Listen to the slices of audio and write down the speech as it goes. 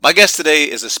My guest today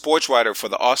is a sports writer for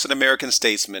the Austin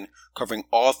American-Statesman, covering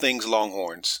all things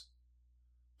Longhorns.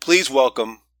 Please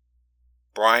welcome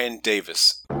Brian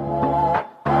Davis.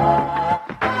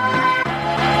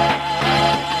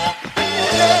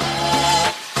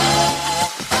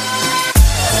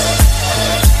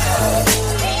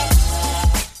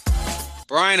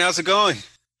 Brian, how's it going?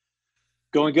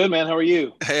 Going good, man. How are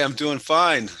you? Hey, I'm doing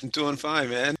fine,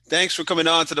 man. Thanks for coming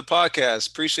on to the podcast.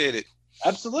 Appreciate it.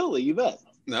 Absolutely, you bet.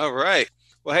 All right.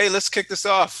 Well, hey, let's kick this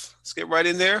off. Let's get right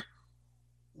in there.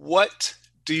 What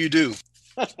do you do?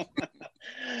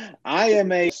 I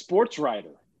am a sports writer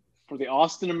for the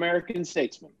Austin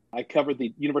American-Statesman. I cover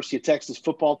the University of Texas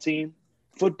football team,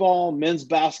 football, men's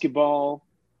basketball,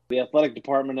 the athletic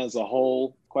department as a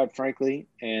whole, quite frankly.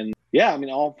 And yeah,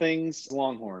 all things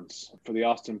Longhorns for the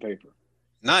Austin paper.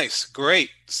 Nice.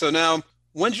 Great. So now,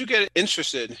 when did you get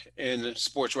interested in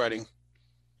sports writing?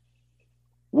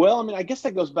 Well, I guess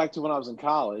that goes back to when I was in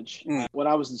college. When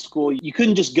I was in school, you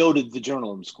couldn't just go to the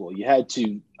journalism school. You had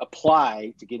to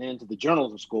apply to get into the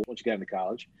journalism school once you got into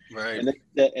college. Right.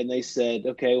 And they said,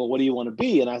 okay, well, what do you want to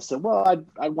be? And I said, well,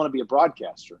 I'd want to be a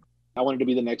broadcaster. I wanted to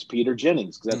be the next Peter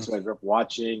Jennings because that's what I grew up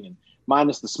watching, and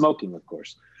minus the smoking, of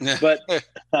course. But,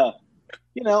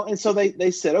 and so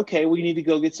they said, okay, well, you need to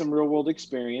go get some real world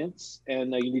experience,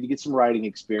 and you need to get some writing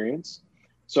experience.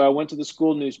 So I went to the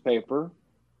school newspaper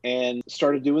and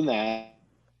started doing that,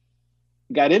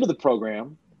 got into the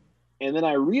program, and then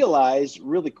I realized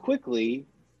really quickly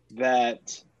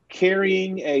that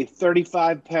carrying a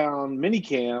 35-pound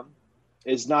minicam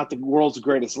is not the world's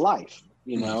greatest life,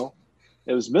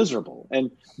 It was miserable. And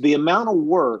the amount of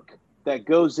work that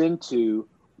goes into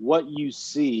what you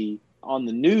see on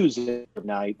the news at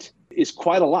night is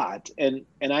quite a lot. And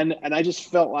I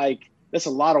just felt like that's a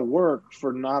lot of work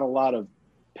for not a lot of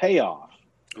payoff,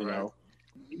 you know?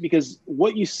 Because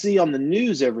what you see on the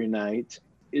news every night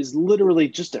is literally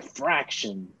just a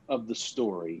fraction of the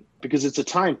story, because it's a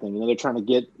time thing. They're trying to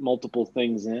get multiple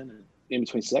things in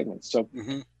between segments. So,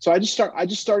 So I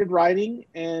just started writing,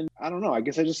 and I don't know. I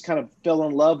guess I just kind of fell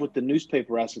in love with the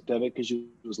newspaper aspect of it because it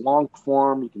was long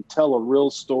form. You can tell a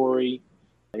real story,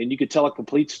 and you could tell a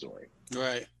complete story.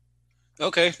 Right.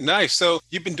 Okay, nice. So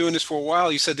you've been doing this for a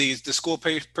while. You said the school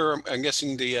paper, I'm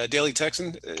guessing the Daily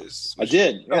Texan is. I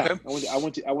did. Yeah. Okay. I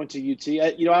went to UT.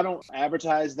 I don't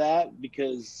advertise that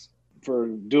because for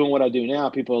doing what I do now,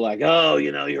 people are like, oh,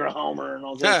 you're a homer and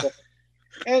all that stuff.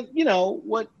 And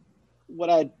what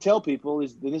I tell people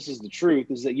is, and this is the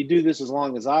truth, is that you do this as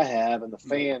long as I have, and the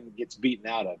fan gets beaten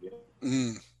out of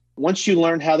you. Once you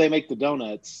learn how they make the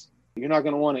donuts, you're not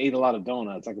going to want to eat a lot of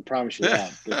donuts. I can promise you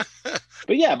that.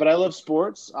 But I love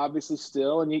sports, obviously,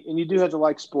 still. And you do have to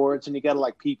like sports, and you got to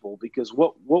like people, because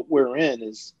what we're in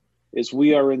is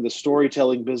we are in the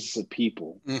storytelling business of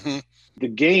people. The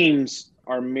games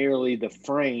are merely the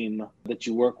frame that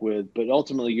you work with, but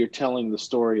ultimately you're telling the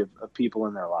story of people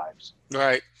in their lives.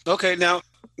 Right. Okay. Now,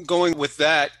 going with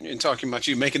that and talking about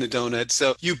you making the donuts.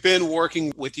 So you've been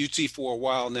working with UT for a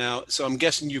while now. So I'm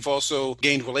guessing you've also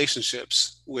gained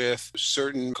relationships with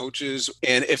certain coaches.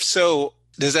 And if so,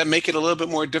 does that make it a little bit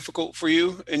more difficult for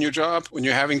you in your job when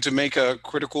you're having to make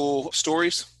critical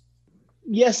stories?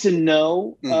 Yes and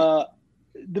no.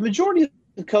 The majority of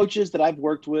the coaches that I've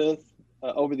worked with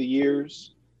over the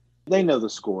years, they know the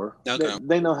score. Okay.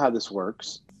 They know how this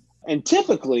works. And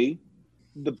typically,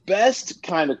 the best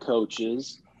kind of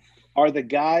coaches are the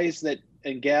guys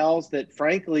and gals that,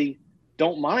 frankly,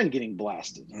 don't mind getting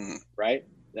blasted, right?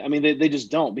 They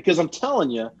just don't. Because I'm telling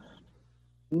you,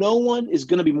 no one is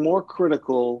going to be more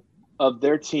critical of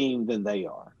their team than they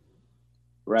are,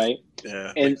 right?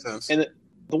 Yeah, makes sense. And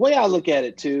the way I look at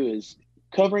it, too, is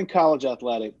covering college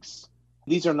athletics,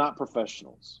 these are not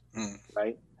professionals,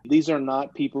 right? These are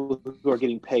not people who are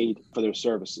getting paid for their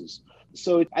services.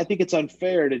 So I think it's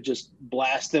unfair to just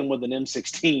blast them with an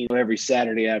M16 every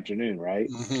Saturday afternoon, right?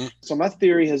 So my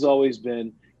theory has always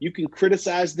been, you can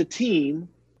criticize the team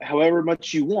however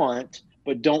much you want,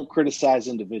 but don't criticize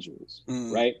individuals,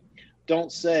 right?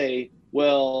 Don't say,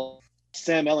 well,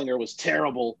 Sam Ehlinger was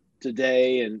terrible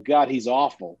today and God, he's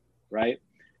awful, right?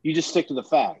 You just stick to the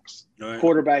facts. Right.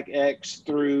 Quarterback X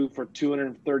threw for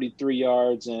 233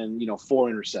 yards and, 4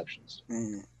 interceptions,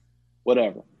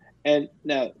 whatever. And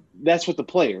now that's with the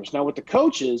players. Now with the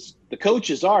coaches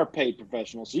are paid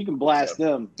professionals, so you can blast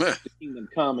them, the kingdom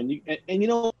come, and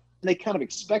they kind of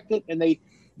expect it, and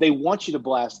they want you to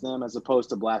blast them as opposed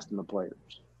to blasting the players.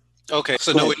 Okay,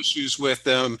 so no issues with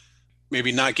them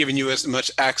maybe not giving you as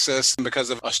much access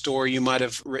because of a story you might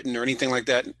have written or anything like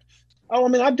that? Oh,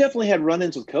 I've definitely had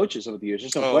run-ins with coaches over the years.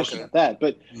 There's no question about that,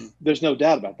 but there's no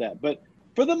doubt about that. But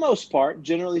for the most part,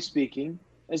 generally speaking,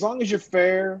 As long as you're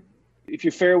fair, if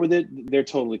you're fair with it, they're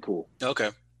totally cool. Okay.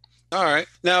 All right.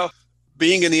 Now,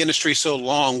 being in the industry so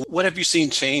long, what have you seen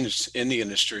changed in the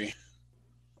industry?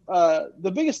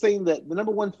 The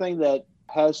number one thing that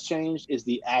has changed is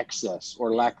the access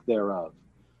or lack thereof.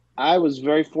 I was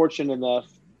very fortunate enough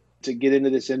to get into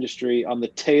this industry on the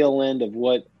tail end of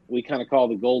what we kind of call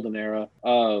the golden era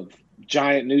of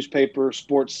giant newspaper,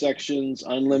 sports sections,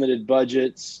 unlimited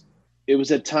budgets. It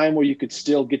was a time where you could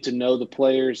still get to know the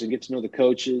players and get to know the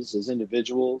coaches as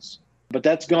individuals. But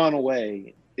that's gone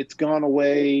away. It's gone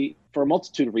away for a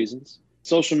multitude of reasons.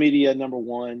 Social media, number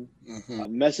one,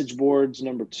 message boards,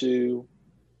 number two,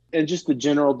 and just the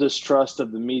general distrust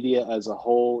of the media as a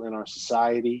whole in our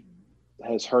society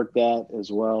has hurt that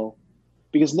as well.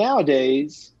 Because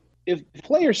nowadays, if a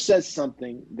player says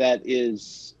something that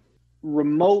is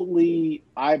remotely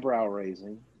eyebrow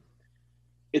raising,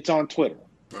 it's on Twitter.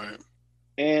 Right.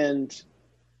 And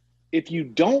if you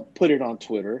don't put it on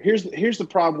Twitter, here's the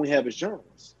problem we have as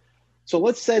journalists. So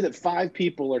let's say that 5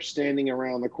 people are standing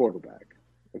around the quarterback,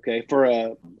 okay, for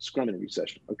a scrum interview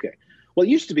session. Okay. Well, it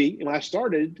used to be, when I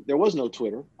started, there was no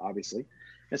Twitter, obviously.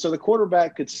 And so the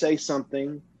quarterback could say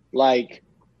something like,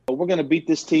 we're going to beat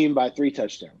this team by 3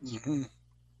 touchdowns.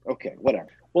 Okay, whatever.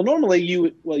 Well, normally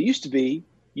it used to be,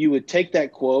 you would take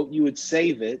that quote, you would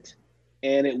save it,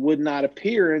 and it would not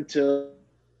appear until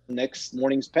next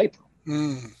morning's paper,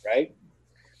 right?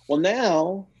 Well,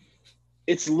 now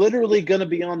it's literally going to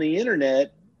be on the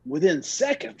internet within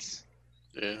seconds.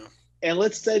 Yeah. And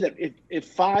let's say that if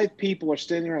 5 people are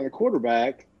standing around the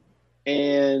quarterback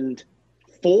and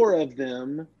 4 of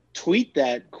them tweet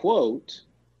that quote,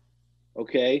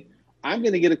 okay, I'm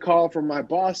going to get a call from my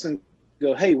boss and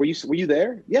go, hey, were you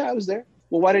there? Yeah, I was there.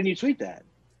 Well, why didn't you tweet that?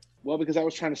 Well, because I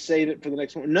was trying to save it for the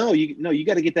next one. No, you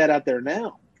got to get that out there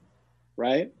now,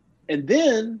 right? And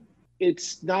then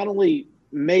it's not only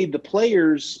made the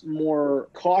players more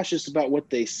cautious about what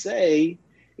they say,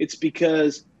 it's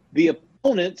because the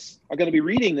opponents are going to be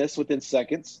reading this within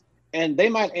seconds, and they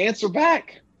might answer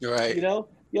back. Right.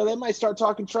 They might start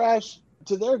talking trash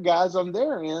to their guys on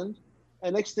their end,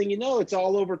 and next thing you know, it's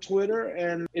all over Twitter,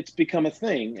 and it's become a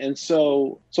thing. And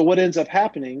so what ends up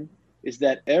happening is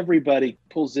that everybody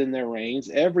pulls in their reins,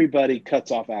 everybody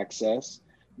cuts off access.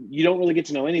 You don't really get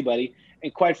to know anybody.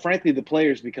 And quite frankly, the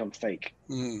players become fake.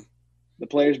 The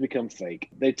players become fake.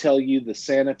 They tell you the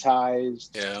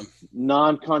sanitized,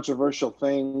 non-controversial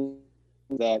thing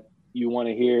that you want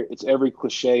to hear. It's every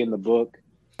cliche in the book.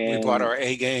 And we brought our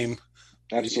A game.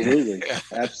 Absolutely.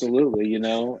 Absolutely.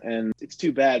 And it's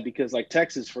too bad because like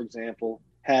Texas, for example,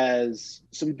 has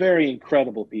some very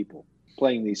incredible people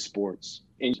playing these sports,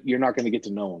 and you're not going to get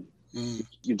to know them.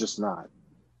 You're just not.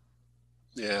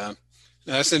 Yeah.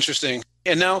 That's interesting.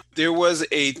 And now there was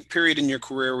a period in your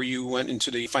career where you went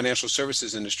into the financial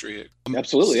services industry.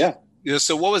 Absolutely, yeah.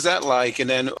 So what was that like? And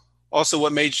then also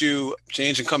what made you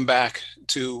change and come back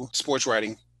to sports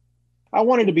writing? I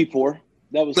wanted to be poor.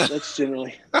 That's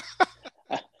generally,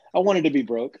 I wanted to be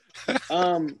broke.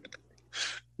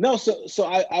 No, so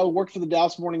I worked for the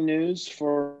Dallas Morning News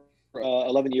for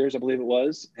 11 years, I believe it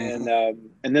was. And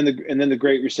then the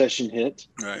Great Recession hit.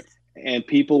 Right. And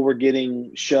people were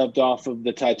getting shoved off of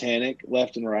the Titanic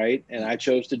left and right. And I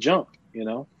chose to jump,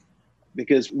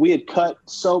 because we had cut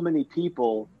so many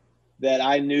people that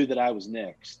I knew that I was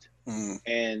next.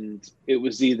 And it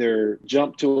was either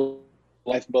jump to a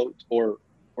lifeboat or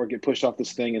get pushed off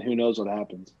this thing, and who knows what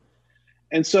happens.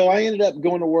 And so I ended up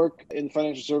going to work in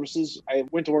financial services. I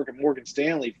went to work at Morgan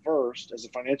Stanley first as a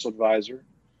financial advisor,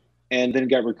 and then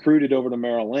got recruited over to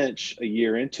Merrill Lynch a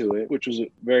year into it, which was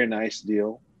a very nice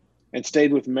deal. And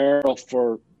stayed with Merrill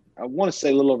for, I want to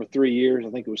say a little over 3 years. I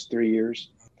think it was 3 years.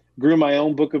 Grew my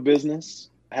own book of business,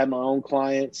 had my own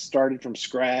clients, started from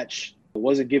scratch,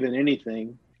 wasn't given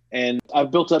anything. And I've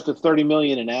built up to $30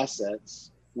 million in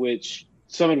assets, which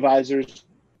some advisors,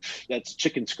 that's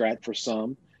chicken scratch for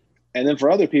some. And then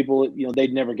for other people,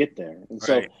 they'd never get there. And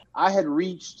so I had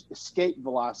reached escape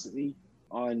velocity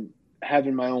on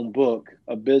having my own book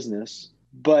of business.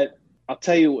 But I'll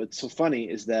tell you what's so funny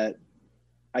is that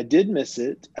I did miss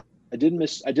it. I did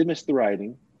miss the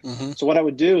writing. So what I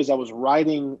would do is I was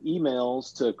writing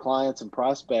emails to clients and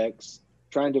prospects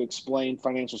trying to explain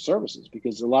financial services,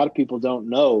 because a lot of people don't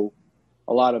know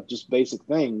a lot of just basic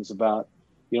things about,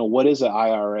 what is an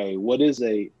IRA? What is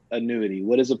a annuity?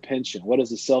 What is a pension? What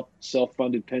is a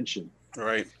self-funded pension?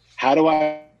 Right. How do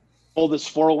I pull this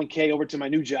 401k over to my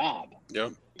new job?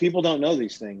 Yep. People don't know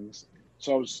these things.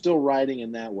 So I was still writing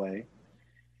in that way.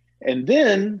 And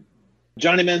then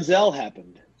Johnny Manziel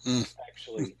happened,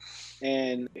 actually.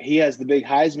 And he has the big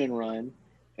Heisman run,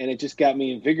 and it just got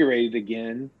me invigorated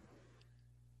again.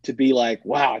 to be like,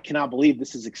 wow, I cannot believe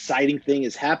this is exciting thing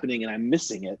is happening and I'm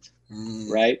missing it,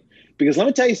 right? Because let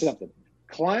me tell you something.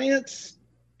 Clients,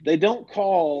 they don't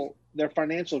call their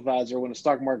financial advisor when the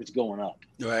stock market's going up.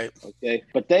 Right. Okay.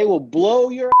 But they will blow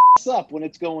your ass up when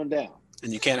it's going down.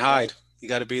 And you can't hide. You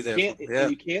got to be there.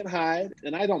 You can't hide.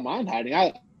 And I don't mind hiding.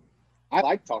 I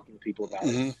like talking to people about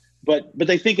it. But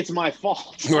they think it's my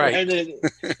fault. Right. And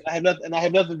I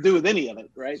have nothing to do with any of it.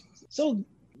 Right. So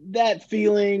that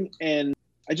feeling, and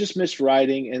I just missed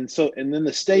writing. And then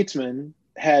the Statesman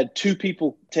had 2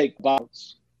 people take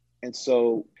votes. And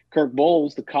so Kirk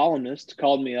Bowles, the columnist,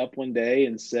 called me up one day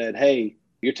and said, hey,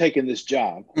 you're taking this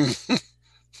job.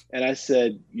 And I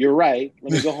said, you're right.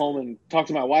 Let me go home and talk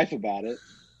to my wife about it.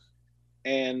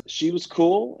 And she was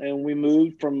cool. And we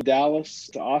moved from Dallas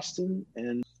to Austin,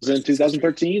 and it was in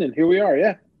 2013. And here we are.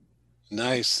 Yeah.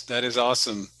 Nice. That is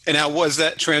awesome. And how was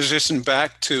that transition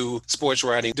back to sports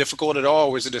writing difficult at all?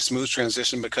 Or was it a smooth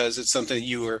transition because it's something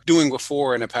you were doing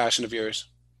before and a passion of yours?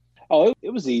 Oh, it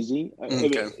was easy.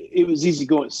 Okay. It was easy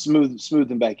going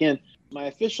smoothing back in. My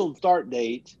official start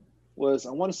date was,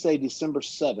 I want to say, December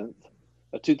 7th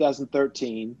of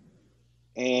 2013.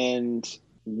 And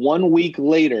 1 week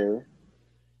later,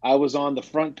 I was on the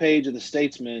front page of the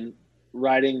Statesman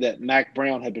writing that Mack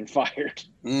Brown had been fired.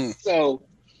 So,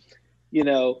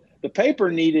 the paper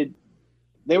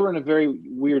they were in a very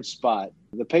weird spot.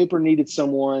 The paper needed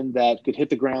someone that could hit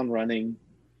the ground running.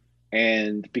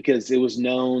 And because it was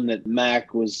known that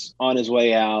Mack was on his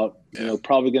way out,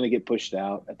 probably going to get pushed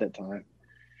out at that time.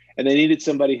 And they needed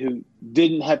somebody who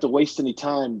didn't have to waste any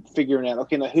time figuring out,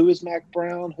 okay, now who is Mack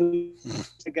Brown?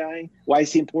 Who's the guy? Why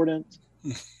is he important?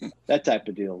 That type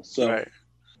of deal. So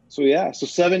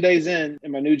 7 days in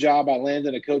my new job, I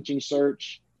landed a coaching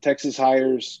search. Texas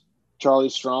hires Charlie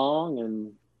Strong,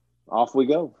 and off we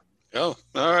go. Oh,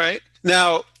 all right.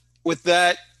 Now, with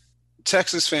that,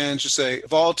 Texas fans, just a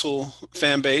volatile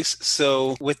fan base.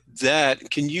 So with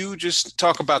that, can you just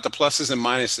talk about the pluses and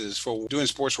minuses for doing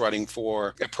sports writing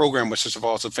for a program with such a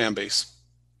volatile fan base?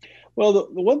 Well,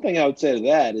 the one thing I would say to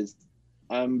that is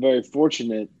I'm very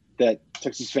fortunate that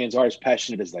Texas fans are as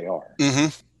passionate as they are.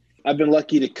 I've been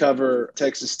lucky to cover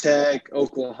Texas Tech,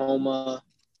 Oklahoma.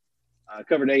 I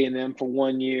covered A&M for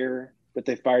 1 year, but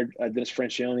they fired Dennis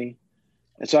Francione.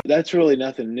 And so that's really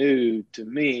nothing new to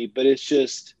me, but it's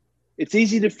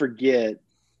easy to forget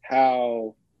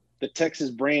how the Texas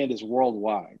brand is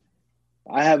worldwide.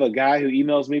 I have a guy who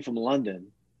emails me from London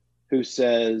who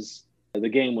says the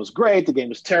game was great, the game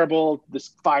was terrible,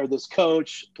 fire this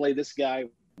coach, play this guy.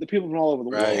 The people from all over the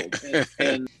world.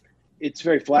 And it's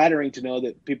very flattering to know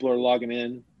that people are logging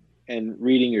in and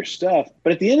reading your stuff.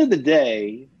 But at the end of the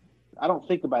day, I don't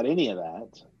think about any of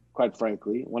that, quite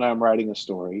frankly, when I'm writing a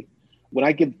story. When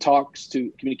I give talks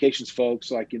to communications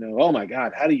folks, like, oh my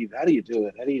God, how do you do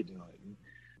it? How do you do it?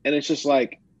 And it's just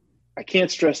like, I can't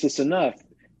stress this enough.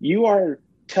 You are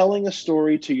telling a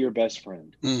story to your best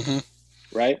friend,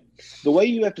 right? The way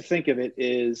you have to think of it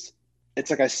is, it's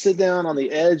like I sit down on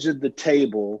the edge of the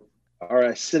table, or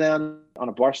I sit down on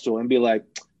a bar stool and be like,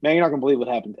 man, you're not gonna believe what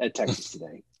happened at Texas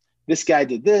today. This guy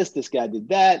did this, this guy did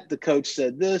that. The coach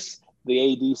said this,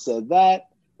 the AD said that.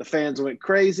 The fans went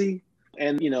crazy.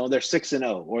 And, they're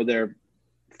 6-0 or they're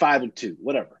 5-2,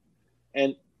 whatever.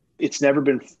 And it's never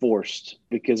been forced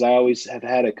because I always have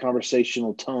had a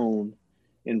conversational tone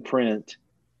in print.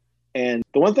 And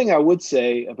the one thing I would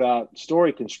say about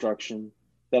story construction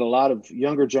that a lot of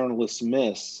younger journalists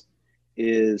miss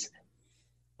is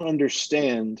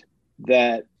understand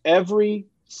that every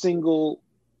single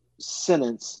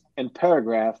sentence and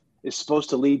paragraph is supposed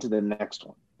to lead to the next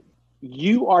one.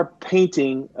 You are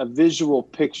painting a visual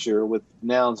picture with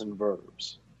nouns and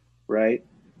verbs, right?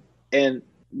 And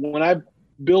when I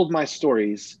build my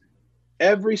stories,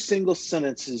 every single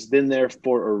sentence has been there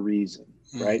for a reason,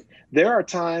 right? There are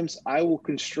times I will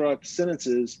construct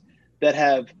sentences that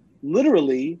have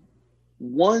literally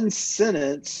one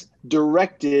sentence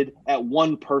directed at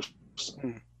one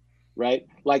person, right?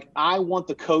 Like, I want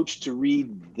the coach to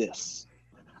read this.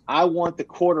 I want the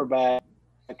quarterback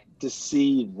to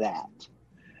see that.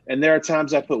 And there are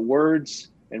times I put words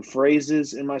and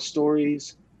phrases in my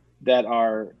stories that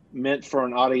are meant for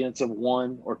an audience of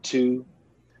 1 or 2,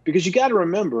 because you got to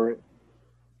remember,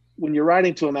 when you're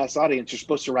writing to a mass audience, you're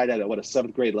supposed to write at a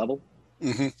 7th grade level.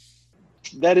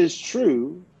 That is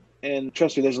true. And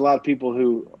trust me, there's a lot of people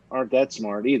who aren't that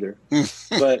smart either,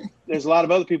 but there's a lot of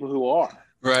other people who are.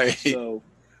 Right. So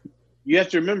you have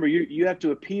to remember, you have to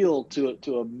appeal to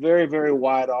a very, very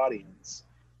wide audience.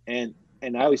 And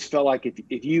I always felt like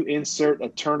if you insert a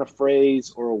turn of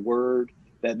phrase or a word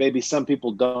that maybe some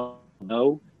people don't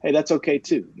know, hey, that's okay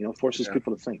too. Forces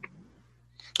people to think.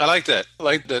 I like that. I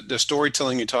like the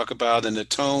storytelling you talk about and the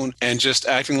tone and just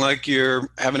acting like you're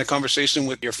having a conversation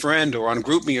with your friend or on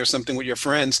GroupMe or something with your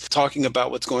friends, talking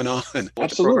about what's going on with the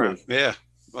program. Absolutely. Yeah.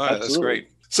 All right, that's Absolutely. great.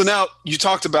 So now you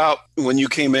talked about when you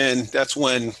came in, that's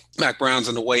when Mac Brown's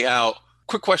on the way out.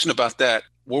 Quick question about that.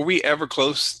 Were we ever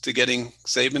close to getting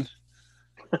Saban?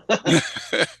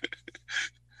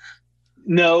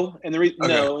 No, and Okay.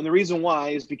 no, and the reason why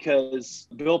is because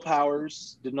Bill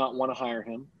Powers did not want to hire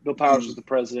him. Bill Powers Mm, was the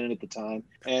president at the time,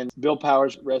 and Bill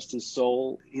Powers, rest his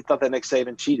soul, he thought that Nick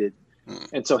Saban cheated, mm,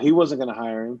 and so he wasn't going to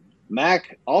hire him.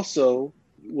 Mac also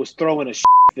was throwing a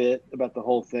fit about the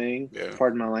whole thing. yeah.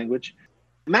 Pardon my language.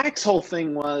 Mac's whole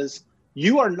thing was,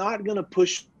 you are not going to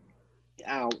push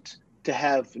out to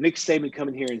have Nick Saban come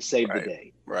in here and save the Right.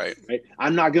 day. Right. Right?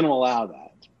 I'm not going to allow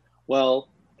that. Well,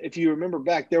 if you remember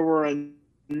back, there were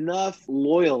enough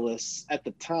loyalists at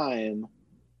the time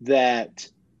that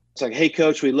it's like, hey,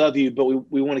 coach, we love you, but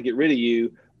we want to get rid of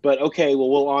you. But okay, well,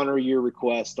 we'll honor your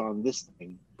request on this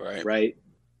thing. Right. Right.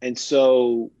 And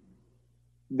so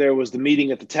there was the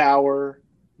meeting at the tower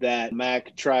that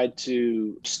Mac tried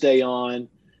to stay on.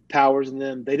 Powers and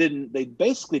them, they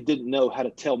basically didn't know how to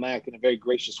tell Mac in a very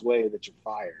gracious way that you're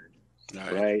fired.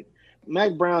 Right. Right.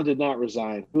 Mac Brown did not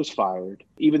resign. He was fired,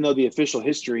 even though the official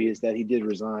history is that he did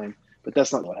resign. But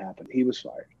that's not what happened. He was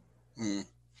fired. Mm.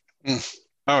 Mm.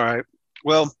 All right.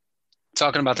 Well,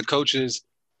 talking about the coaches,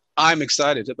 I'm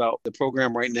excited about the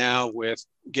program right now with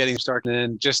getting started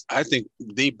in just, I think,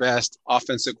 the best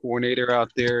offensive coordinator out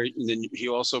there. And then he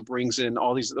also brings in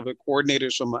all these other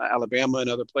coordinators from Alabama and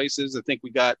other places. I think we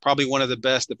got probably one of the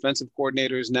best defensive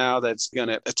coordinators now that's going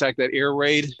to attack that air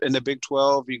raid in the Big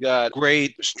 12. You got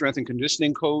great strength and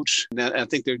conditioning coach. And I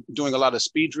think they're doing a lot of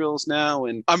speed drills now.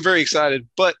 And I'm very excited,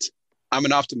 but I'm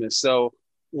an optimist. So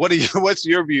what's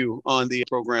your view on the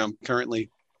program currently?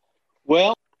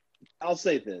 Well, I'll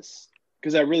say this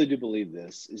because I really do believe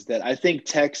this is that I think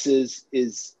Texas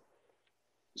is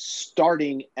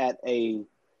starting at a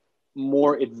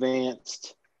more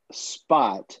advanced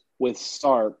spot with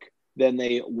Sark than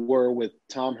they were with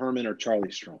Tom Herman or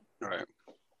Charlie Strong. All right.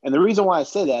 And the reason why I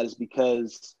say that is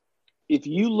because if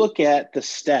you look at the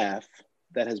staff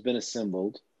that has been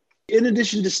assembled, in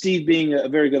addition to Steve being a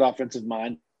very good offensive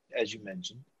mind, as you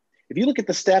mentioned, if you look at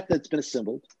the staff that's been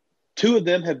assembled, two of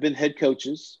them have been head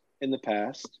coaches in the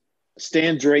past.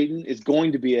 Stan Drayton is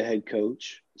going to be a head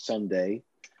coach someday,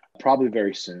 probably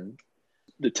very soon.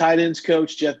 The tight ends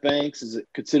coach, Jeff Banks, is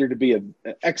considered to be an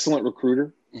excellent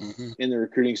recruiter in the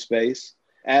recruiting space,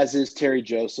 as is Terry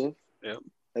Joseph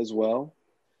as well.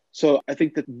 So I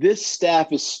think that this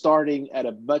staff is starting at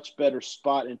a much better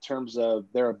spot in terms of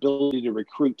their ability to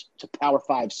recruit to Power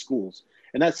 5 schools.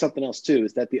 And that's something else too,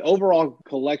 is that the overall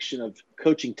collection of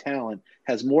coaching talent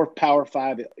has more Power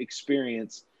 5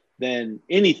 experience than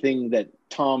anything that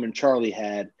Tom and Charlie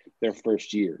had their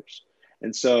first years.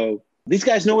 And so these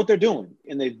guys know what they're doing,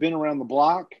 and they've been around the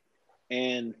block,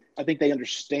 and I think they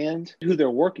understand who they're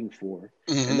working for.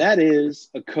 Mm-hmm. And that is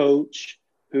a coach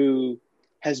who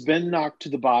has been knocked to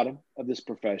the bottom of this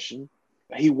profession.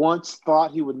 He once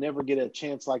thought he would never get a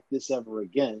chance like this ever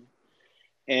again.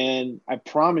 And I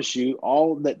promise you,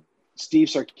 all that Steve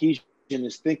Sarkisian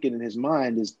is thinking in his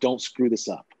mind is, don't screw this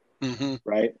up. Mm-hmm.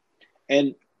 Right.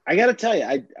 And I got to tell you,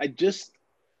 I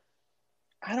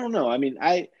don't know. I mean,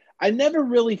 I never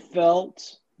really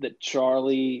felt that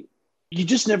Charlie, you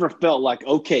just never felt like,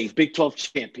 okay, Big 12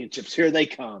 championships, here they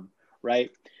come. Right.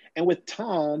 And with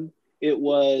Tom, it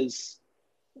was,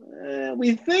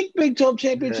 we think Big 12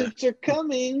 championships are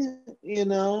coming,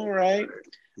 right?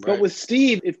 But with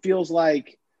Steve, it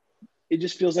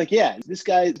just feels like, yeah, this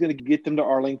guy is going to get them to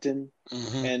Arlington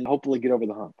and hopefully get over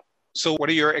the hump. So what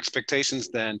are your expectations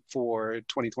then for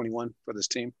 2021 for this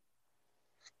team?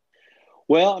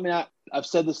 Well, I mean, I've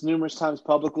said this numerous times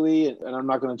publicly, and I'm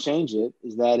not going to change it,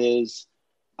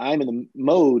 I'm in the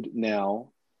mode now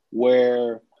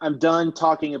where I'm done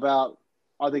talking about,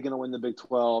 are they going to win the Big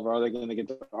 12? Or are they going to get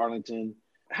to Arlington?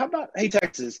 How about, hey,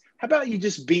 Texas, how about you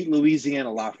just beat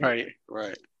Louisiana Lafayette?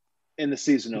 Right. In the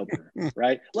season opener,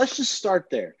 right? Let's just start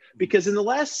there. Because in the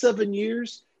last 7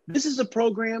 years, this is a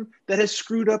program that has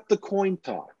screwed up the coin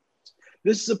toss.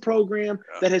 This is a program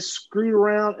that has screwed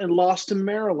around and lost to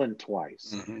Maryland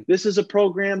twice. This is a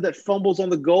program that fumbles on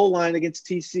the goal line against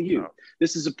TCU.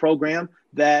 This is a program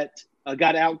that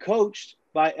got out-coached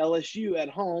by LSU at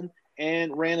home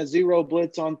and ran a zero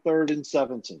blitz on 3rd and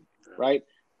 17, right?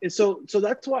 And so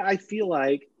that's why I feel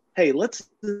like, hey, let's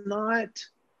not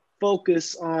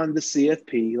focus on the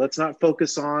CFP. Let's not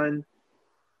focus on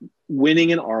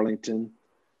winning in Arlington.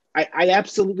 I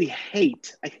absolutely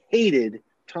hated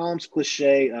Tom's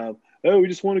cliche of, oh, we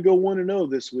just want to go 1-0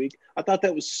 this week. I thought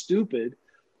that was stupid.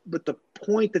 But the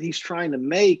point that he's trying to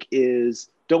make is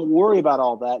don't worry about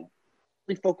all that.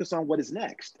 We focus on what is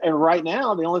next. And right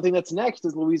now, the only thing that's next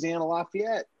is Louisiana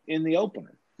Lafayette in the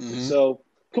opener. Mm-hmm. So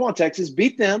come on, Texas,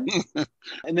 beat them.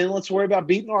 And then let's worry about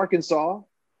beating Arkansas.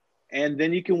 And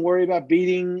then you can worry about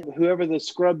beating whoever the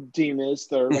scrub team is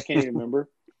third. I can't even remember.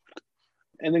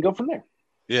 And then go from there.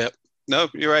 Yeah. No,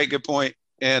 you're right. Good point.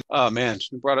 And, oh, man,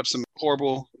 you brought up some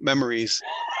horrible memories.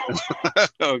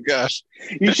 Oh, gosh.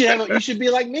 You should be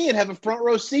like me and have a front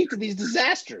row seat to these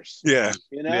disasters. Yeah.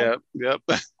 You know? Yeah.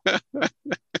 Yep.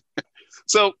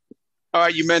 So, all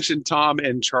right, you mentioned Tom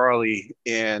and Charlie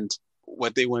and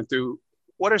what they went through.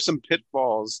 What are some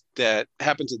pitfalls that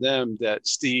happened to them that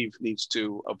Steve needs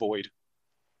to avoid?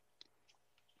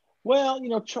 Well,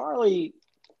 Charlie,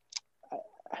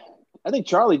 I think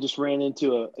Charlie just ran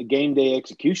into a game day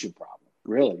execution problem,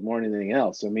 really, more than anything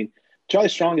else. I mean, Charlie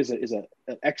Strong is an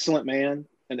excellent man,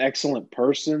 an excellent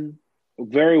person,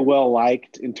 very well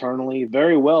liked internally,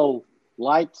 very well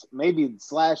liked, maybe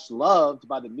 / loved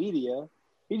by the media.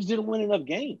 He just didn't win enough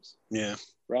games. Yeah.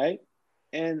 Right.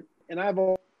 And I've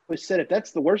always said, if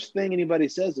that's the worst thing anybody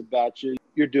says about you,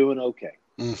 you're doing okay.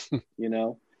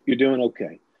 You're doing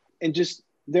okay. And just,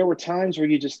 there were times where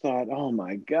you just thought, oh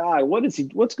my God,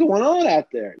 what's going on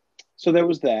out there? So there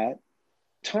was that.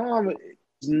 Tom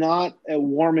is not a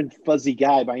warm and fuzzy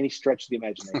guy by any stretch of the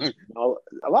imagination.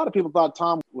 A lot of people thought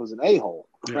Tom was an a-hole,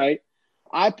 right?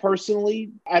 I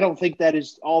personally, I don't think that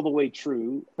is all the way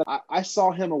true. But I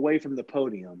saw him away from the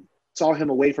podium, saw him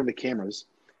away from the cameras.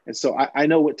 And so I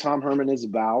know what Tom Herman is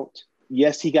about.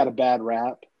 Yes, he got a bad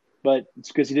rap, but it's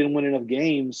because he didn't win enough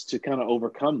games to kind of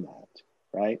overcome that,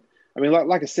 right? I mean,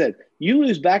 like I said, you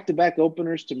lose back-to-back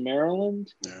openers to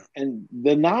Maryland, and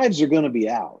the knives are going to be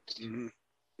out. Mm-hmm.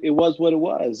 It was what it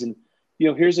was. And,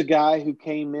 here's a guy who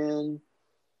came in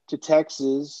to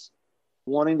Texas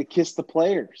wanting to kiss the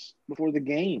players before the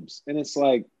games. And it's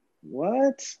like,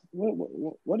 what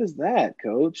is that,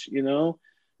 coach?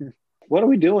 What are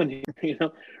we doing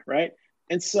here? Right.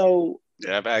 And so,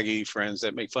 I have Aggie friends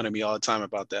that make fun of me all the time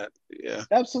about that. Yeah,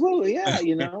 absolutely. Yeah.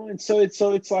 And so it's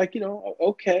like,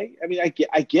 okay. I mean,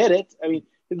 I get it. I mean,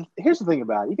 here's the thing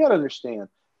about it. You got to understand,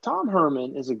 Tom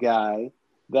Herman is a guy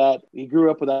that he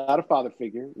grew up without a father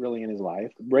figure really in his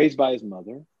life, raised by his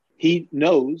mother. He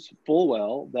knows full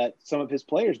well that some of his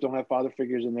players don't have father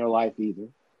figures in their life either.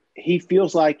 He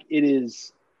feels like it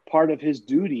is part of his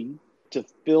duty to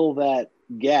fill that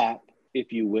gap,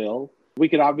 if you will. We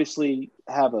could obviously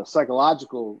have a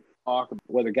psychological talk about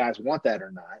whether guys want that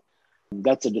or not.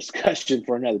 That's a discussion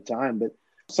for another time, but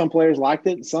some players liked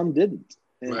it and some didn't.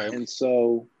 And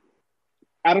so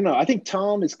I don't know. I think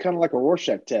Tom is kind of like a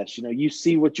Rorschach test. You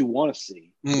see what you want to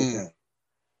see.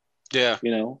 Yeah.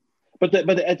 But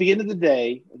at the end of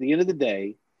the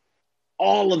day,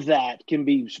 all of that can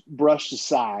be brushed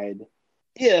aside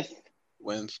if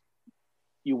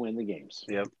you win the games.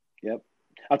 Yep.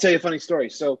 I'll tell you a funny story.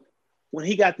 So when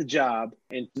he got the job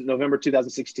in November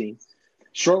 2016,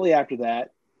 shortly after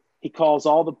that, he calls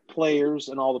all the players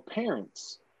and all the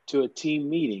parents to a team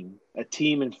meeting, a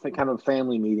team and kind of a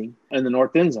family meeting in the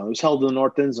North End Zone. It was held in the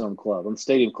North End Zone Club, on the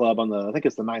Stadium Club I think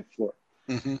it's the 9th floor.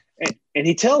 Mm-hmm. And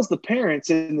he tells the parents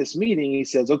in this meeting, he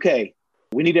says, okay,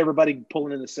 we need everybody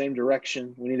pulling in the same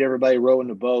direction. We need everybody rowing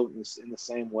the boat in the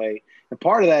same way. And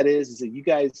part of that is that you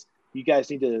guys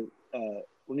need to,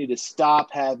 we need to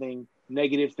stop having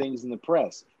negative things in the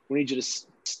press. We need you to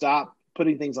stop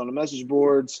putting things on the message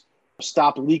boards,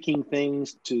 stop leaking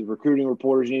things to recruiting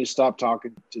reporters. You need to stop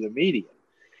talking to the media.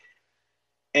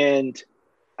 And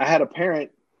I had a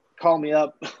parent call me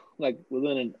up like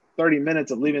within 30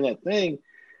 minutes of leaving that thing.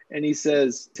 And he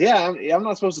says, I'm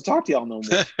not supposed to talk to y'all no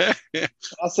more.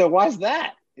 I said, why is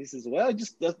that? He says, well,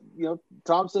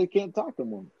 Tom said he can't talk to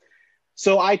him.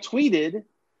 So I tweeted,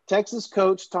 Texas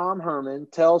coach Tom Herman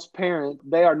tells parent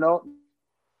they are not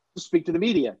to speak to the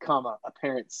media, a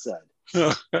parent said.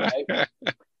 Right?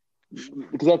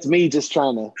 Because that's me just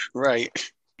trying to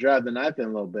drive the knife in a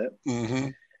little bit. Mm-hmm.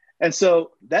 And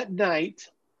so that night,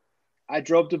 I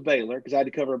drove to Baylor because I had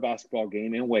to cover a basketball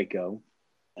game in Waco.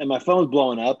 And my phone's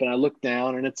blowing up, and I look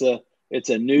down, and it's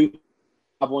a new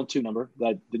 512 number that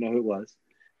I didn't know who it was.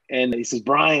 And he says,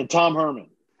 Brian, Tom Herman,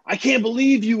 I can't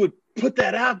believe you would put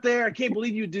that out there. I can't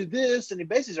believe you would do this. And he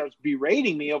basically starts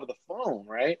berating me over the phone,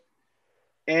 right?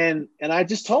 And I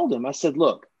just told him, I said,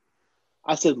 look,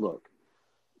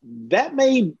 that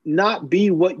may not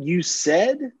be what you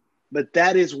said, but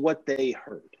that is what they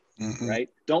heard, right?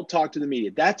 Don't talk to the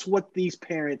media. That's what these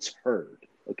parents heard,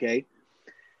 okay?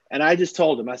 And I just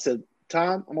told him, I said,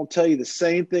 Tom, I'm going to tell you the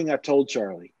same thing I told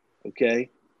Charlie, okay?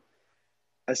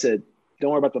 I said,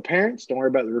 don't worry about the parents. Don't worry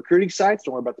about the recruiting sites.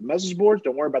 Don't worry about the message boards.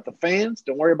 Don't worry about the fans.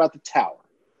 Don't worry about the tower.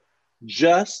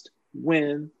 Just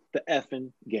win the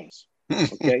effing games.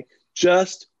 Okay?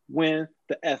 Just win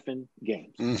the effing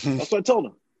games. Mm-hmm. That's what I told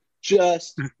him.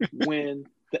 Just win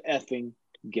the effing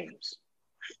games.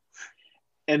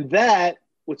 And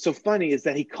what's so funny is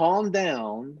that he calmed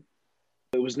down.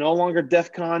 It was no longer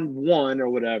DEFCON 1 or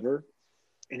whatever.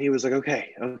 And he was like,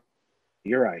 okay,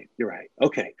 you're right.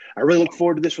 Okay. I really look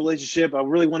forward to this relationship. I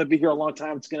really want to be here a long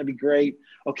time. It's going to be great.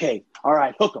 Okay. All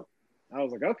right. Hook him. I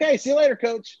was like, okay, see you later,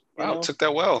 coach. Wow, took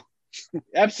that well.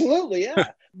 Absolutely,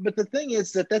 yeah. But the thing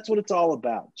is that's what it's all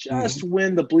about. Just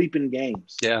win the bleeping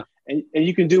games. Yeah. And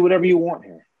you can do whatever you want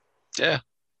here. Yeah.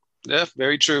 Yeah,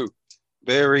 very true.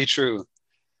 Very true.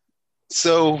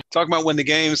 So talking about win the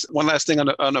games, one last thing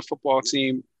on a football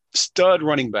team, stud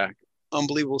running back,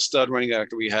 unbelievable stud running back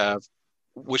that we have.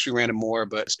 Wish we ran it more,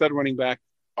 but stud running back.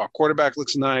 Our quarterback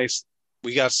looks nice.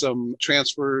 We got some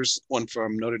transfers, one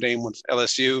from Notre Dame, one from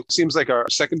LSU. Seems like our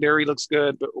secondary looks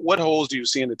good, but what holes do you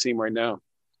see in the team right now?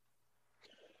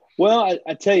 Well,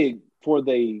 I tell you, for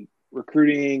the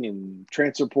recruiting and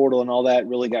transfer portal and all that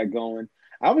really got going,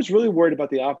 I was really worried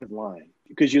about the offensive line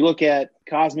because you look at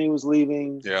Cosme was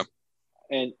leaving. Yeah.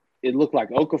 And it looked like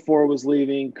Okafor was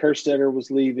leaving, Kerstetter was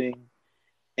leaving.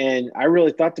 And I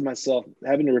really thought to myself,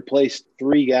 having to replace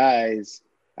 3 guys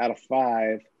out of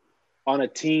 5 on a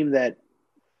team that,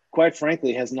 quite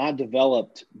frankly, has not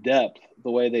developed depth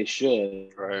the way they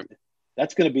should, right?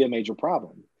 That's going to be a major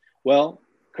problem. Well,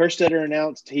 Kerstetter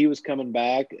announced he was coming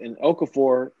back, and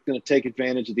Okafor is going to take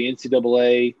advantage of the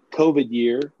NCAA COVID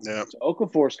year. Yeah. So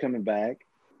Okafor's coming back.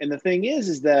 And the thing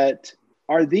is that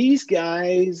are these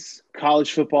guys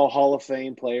college football Hall of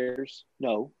Fame players?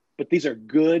 No, but these are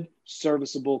good,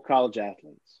 serviceable college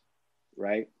athletes,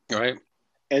 right? Right.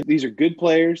 And these are good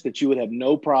players that you would have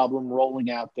no problem rolling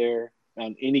out there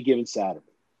on any given Saturday,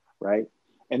 right?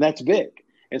 And that's big.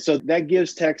 And so that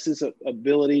gives Texas an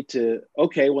ability to,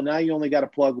 okay, well, now you only got to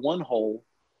plug one hole,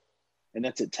 and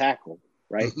that's at tackle,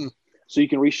 right? Mm-hmm. So you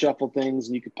can reshuffle things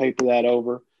and you can paper that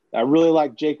over. I really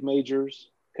like Jake Majors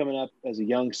coming up as a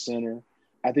young center.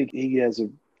 I think he has a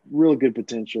real good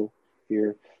potential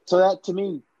here. So that, to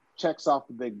me, checks off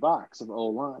the big box of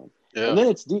O-line. Yeah. And then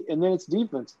it's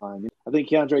defense line. I think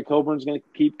Keandre Coburn's going to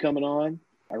keep coming on.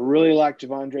 I really like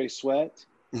Javondre Sweat.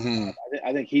 Mm-hmm.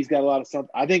 I think he's got a lot of something.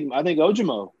 I think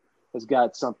Ojimo has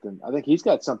got something. I think he's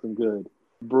got something good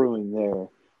brewing there.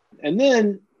 And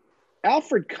then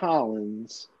Alfred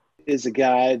Collins is a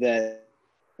guy that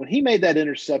when he made that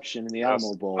interception in the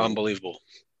Alamo Bowl. Unbelievable.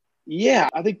 Yeah,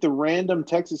 I think the random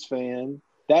Texas fan,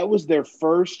 that was their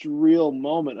first real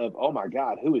moment of, oh, my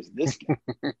God, who is this guy?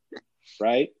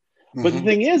 Right? Mm-hmm. But the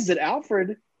thing is that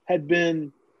Alfred had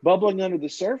been bubbling under the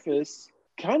surface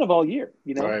kind of all year,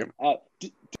 you know. Right.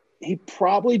 He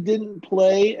probably didn't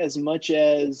play as much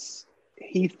as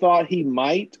he thought he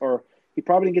might, or he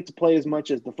probably didn't get to play as much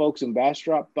as the folks in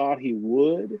Bastrop thought he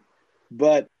would.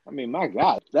 But, I mean, my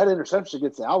God, that interception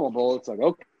against the Alamo Bowl, it's like,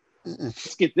 okay,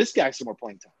 let's get this guy some more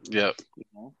playing time. Yeah. You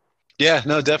know? Yeah,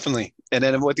 no, definitely. And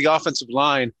then with the offensive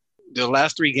line, the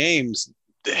last 3 games,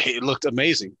 they looked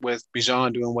amazing with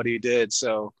Bijan doing what he did.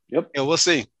 So, yep. You know, we'll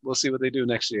see. We'll see what they do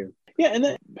next year. Yeah, and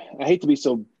then, I hate to be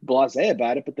so blasé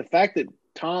about it, but the fact that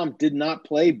Tom did not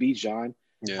play Bijan,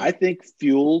 I think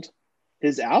fueled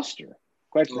his ouster,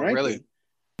 quite frankly.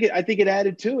 Really? I think it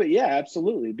added to it. Yeah,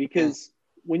 absolutely. Because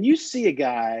when you see a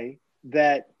guy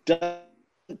that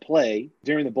doesn't play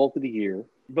during the bulk of the year,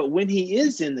 but when he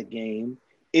is in the game,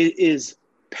 it is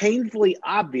painfully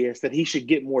obvious that he should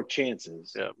get more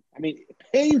chances. Yeah. I mean,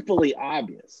 painfully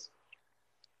obvious.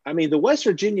 I mean, the West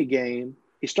Virginia game,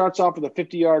 he starts off with a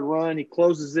 50-yard run. He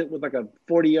closes it with like a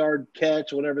 40-yard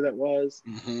catch, whatever that was.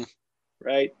 Mm-hmm.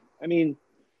 Right? I mean,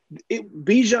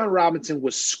 Bijan Robinson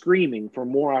was screaming for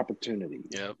more opportunity.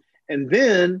 Yeah. And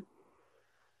then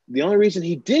the only reason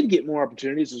he did get more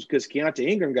opportunities was because Keontae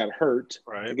Ingram got hurt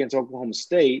against Oklahoma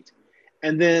State.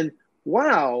 And then,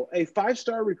 wow, a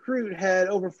 5-star recruit had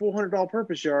over 400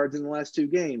 all-purpose yards in the last 2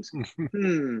 games.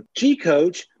 Gee,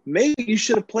 coach, maybe you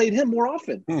should have played him more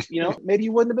often. You know, maybe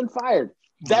you wouldn't have been fired.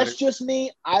 That's just me.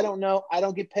 I don't know. I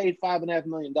don't get paid $5.5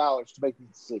 million to make these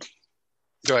decisions.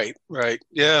 Right.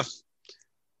 Yeah.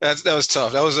 That was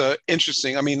tough. That was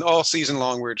interesting. I mean, all season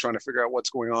long, we were trying to figure out what's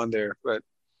going on there, but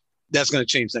that's going to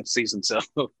change next season. So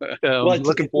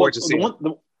looking forward to seeing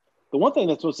the one thing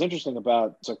that's most interesting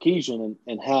about Sarkisian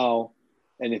and how,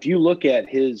 and if you look at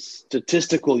his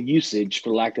statistical usage,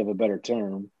 for lack of a better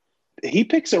term, he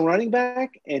picks a running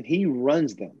back and he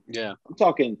runs them. Yeah. I'm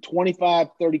talking 25,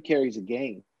 30 carries a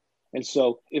game. And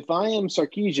so if I am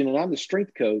Sarkisian and I'm the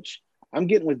strength coach, I'm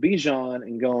getting with Bijan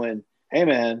and going, hey,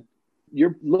 man,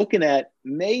 you're looking at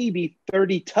maybe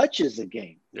 30 touches a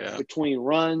game between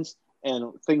runs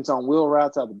and things on wheel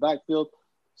routes out of the backfield.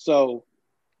 So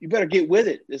you better get with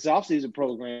it this offseason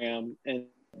program and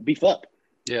beef up.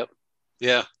 Yep.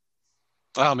 Yeah.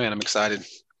 Oh, man, I'm excited.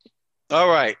 All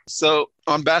right. So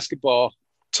on basketball,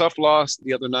 tough loss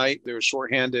the other night. They were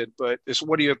shorthanded, but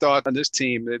what are your thoughts on this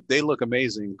team? They look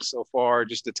amazing so far,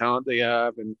 just the talent they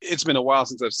have. And it's been a while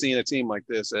since I've seen a team like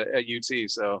this at UT.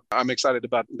 So I'm excited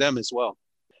about them as well.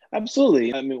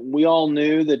 Absolutely. I mean, we all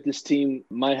knew that this team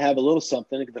might have a little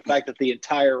something. The fact that the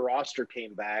entire roster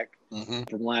came back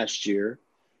from last year.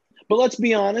 But let's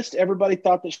be honest, everybody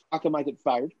thought that Shaka might get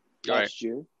fired last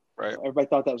year. Right. Everybody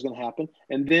thought that was going to happen.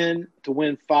 And then to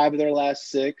win 5 of their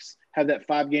last 6, have that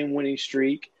 5-game winning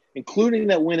streak, including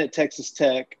that win at Texas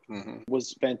Tech,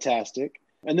 was fantastic.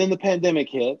 And then the pandemic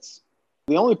hits.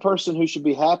 The only person who should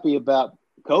be happy about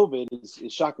COVID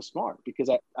is Shaka Smart, because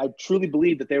I truly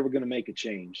believe that they were going to make a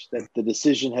change, that the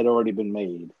decision had already been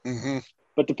made.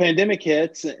 But the pandemic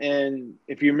hits, and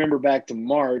if you remember back to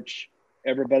March,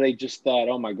 everybody just thought,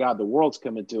 oh, my God, the world's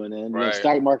coming to an end. Right.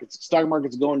 Stock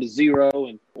market's going to zero,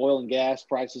 and oil and gas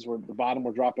prices were the bottom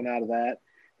were dropping out of that.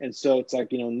 And so it's like,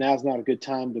 now's not a good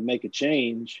time to make a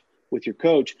change with your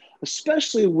coach,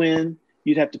 especially when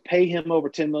you'd have to pay him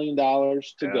over $10 million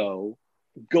to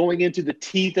going into the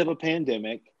teeth of a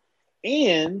pandemic,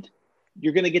 and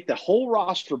you're going to get the whole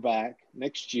roster back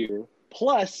next year,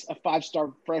 plus a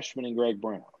 5-star freshman in Greg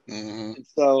Brown. And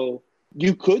so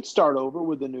you could start over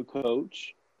with a new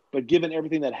coach, but given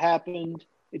everything that happened,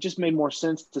 it just made more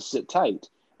sense to sit tight.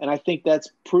 And I think that's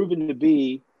proven to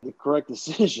be the correct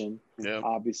decision,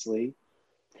 obviously.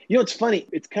 It's funny.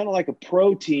 It's kind of like a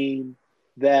pro team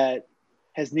that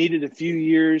has needed a few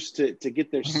years to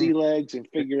get their sea legs and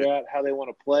figure out how they want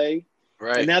to play.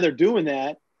 Right. And now they're doing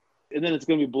that, and then it's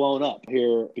going to be blown up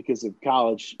here because of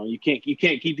college. You can't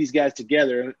keep these guys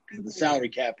together because of the salary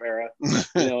cap era,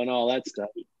 and all that stuff.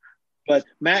 But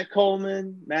Matt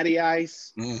Coleman, Matty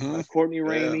Ice, Courtney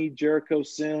Ramey, Jericho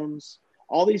Sims,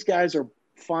 all these guys are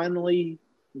finally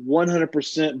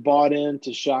 100% bought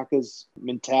into Shaka's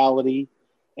mentality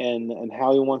and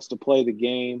how he wants to play the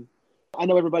game. I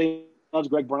know everybody loves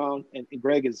Greg Brown, and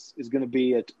Greg is going to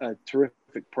be a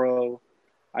terrific pro,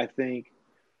 I think.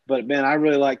 But, man, I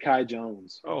really like Kai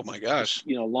Jones. Oh, my gosh.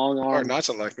 Long arm. Hard not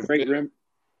to like him. Great rim.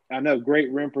 I know,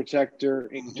 great rim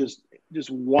protector, just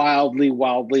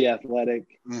wildly athletic.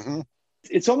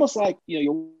 It's almost like,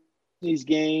 you're these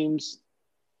games,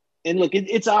 and look,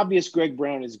 it's obvious Greg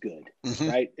Brown is good,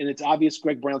 right? And it's obvious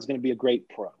Greg Brown's going to be a great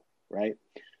pro, right?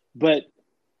 But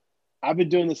I've been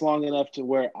doing this long enough to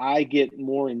where I get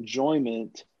more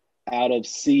enjoyment out of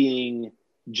seeing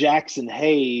Jackson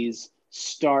Hayes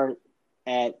start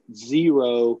at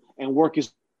 0 and work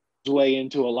his way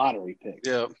into a lottery pick.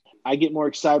 Yeah. I get more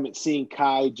excitement seeing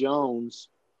Kai Jones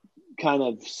kind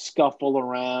of scuffle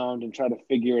around and try to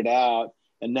figure it out.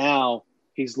 And now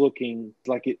he's looking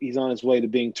like he's on his way to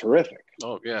being terrific.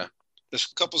 Oh, yeah.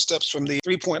 Just a couple steps from the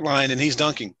 3-point line and he's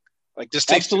dunking. Like, just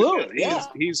takes absolutely,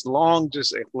 he's long,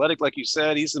 just athletic, like you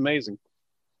said. He's amazing.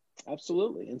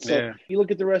 Absolutely. And so you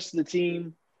look at the rest of the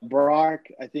team. Brock,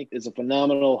 I think, is a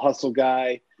phenomenal hustle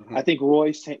guy. I think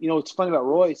Royce, what's funny about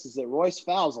Royce is that Royce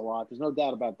fouls a lot. There's no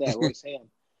doubt about that. Royce Ham.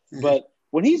 But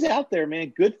when he's out there,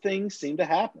 man, good things seem to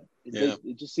happen.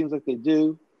 It just seems like they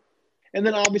do. And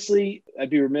then obviously, I'd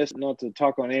be remiss not to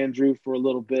talk on Andrew for a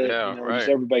little bit. Just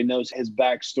everybody knows his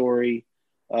backstory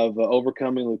of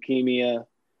overcoming leukemia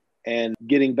and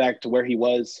getting back to where he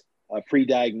was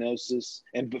pre-diagnosis.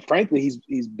 But frankly,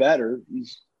 he's better.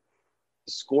 He's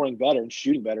scoring better and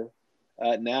shooting better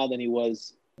now than he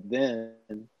was then.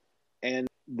 And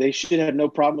they should have no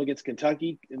problem against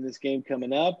Kentucky in this game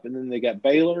coming up. And then they got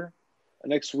Baylor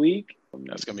next week.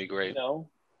 That's going to be great.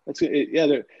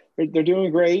 They're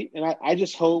doing great. And I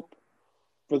just hope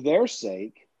for their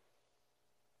sake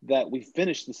that we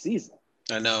finish the season.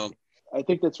 I know. I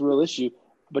think that's a real issue.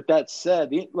 But that said,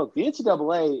 the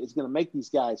NCAA is going to make these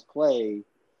guys play.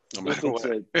 No matter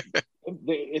what.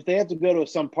 If they have to go to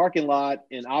some parking lot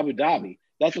in Abu Dhabi,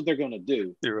 that's what they're going to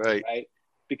do. You're right. Right?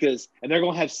 And they're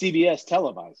going to have CBS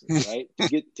televising, right?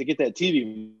 to get that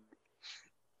TV.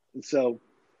 And so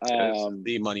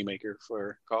the moneymaker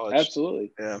for college.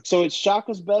 Absolutely. Yeah. So it's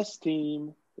Shaka's best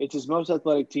team. It's his most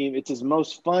athletic team. It's his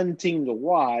most fun team to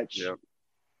watch. Yep.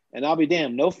 And I'll be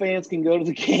damned, no fans can go to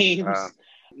the games.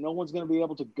 No one's going to be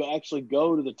able to actually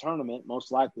go to the tournament.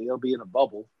 Most likely, they'll be in a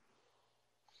bubble,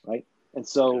 right? And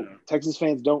so Texas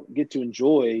fans don't get to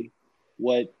enjoy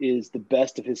what is the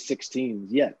best of his 6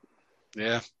 teams yet.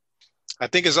 Yeah. I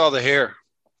think it's all the hair.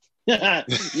 Yeah,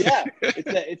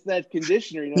 it's that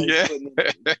conditioner, Yeah.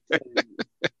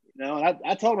 And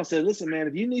I told him, I said, listen, man,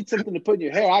 if you need something to put in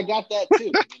your hair, I got that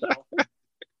too.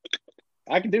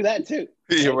 I can do that too.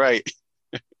 You're right.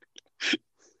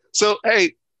 So,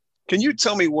 hey, can you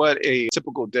tell me what a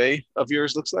typical day of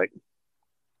yours looks like?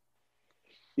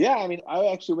 Yeah, I mean, I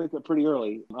actually wake up pretty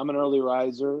early. I'm an early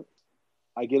riser.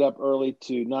 I get up early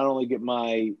to not only get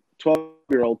my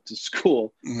 12-year-old to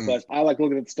school, but I like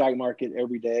looking at the stock market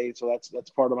every day. So that's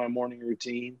part of my morning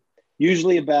routine.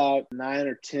 Usually about 9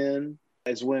 or 10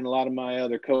 is when a lot of my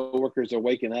other coworkers are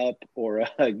waking up or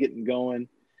getting going.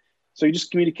 So you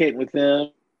just communicate with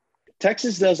them.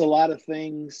 Texas does a lot of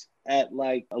things at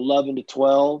like 11 to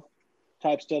 12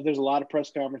 type stuff. There's a lot of press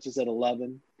conferences at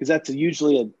 11 because that's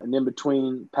usually an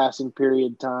in-between passing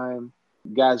period time.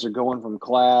 Guys are going from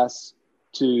class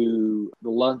to the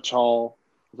lunch hall.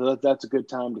 So that's a good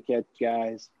time to catch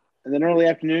guys. And then early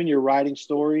afternoon, you're writing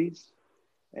stories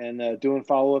and doing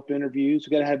follow-up interviews.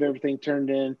 We got to have everything turned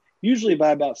in usually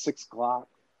by about 6 o'clock,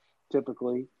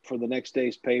 typically, for the next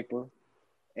day's paper.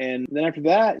 And then after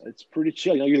that, it's pretty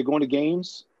chill. You're either going to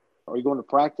games or you're going to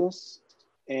practice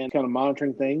and kind of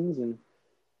monitoring things and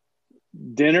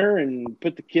dinner and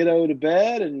put the kiddo to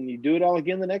bed, and you do it all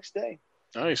again the next day.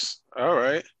 Nice. All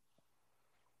right.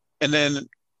 And then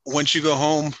once you go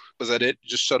home, was that it?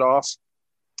 Just shut off?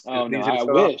 Oh, no, I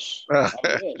wish. I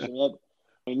wish.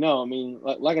 No, I mean,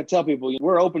 like I tell people,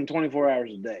 we're open 24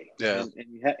 hours a day. Yeah.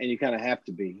 And you kind of have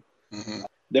to be. Mm-hmm.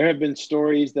 There have been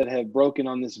stories that have broken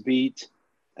on this beat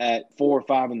at 4 or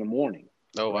 5 in the morning.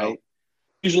 Oh, right? Wow.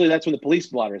 Usually that's when the police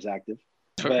blotter is active.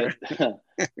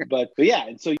 But yeah,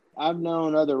 and so I've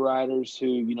known other writers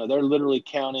who, they're literally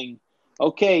counting,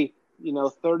 okay,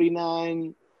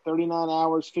 39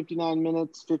 hours, 59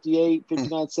 minutes,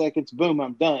 59 seconds, boom,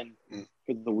 I'm done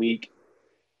for the week.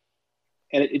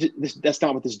 And that's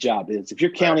not what this job is. If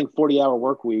you're counting 40-hour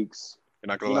work weeks, you're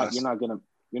not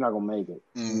gonna make it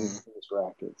in this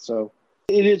racket. So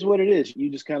it is what it is. You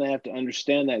just kind of have to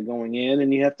understand that going in,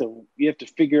 and you have to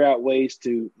figure out ways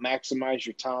to maximize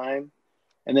your time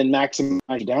and then maximize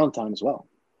your downtime as well.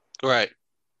 Right.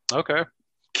 Okay.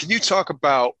 Can you talk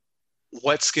about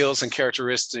what skills and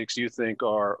characteristics you think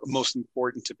are most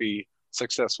important to be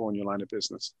successful in your line of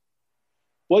business?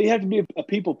 Well, you have to be a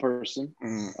people person.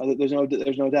 There's no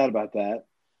doubt about that.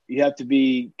 You have to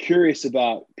be curious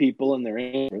about people and their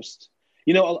interests.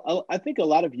 I think a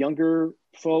lot of younger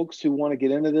folks who want to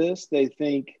get into this, they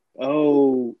think,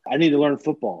 oh, I need to learn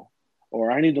football,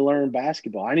 or I need to learn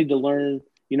basketball. I need to learn,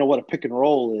 what a pick and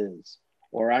roll is,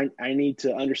 or I need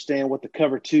to understand what the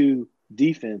cover 2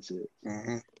 defense is.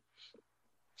 Mm-hmm.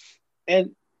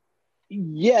 And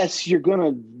yes, you're going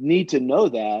to need to know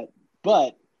that,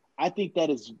 but I think that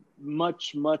is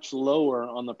much, much lower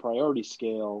on the priority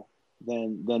scale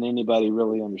than anybody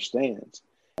really understands.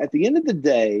 At the end of the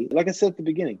day, like I said at the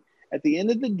beginning, at the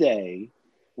end of the day,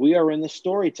 we are in the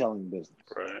storytelling business.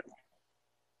 Right.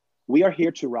 We are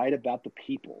here to write about the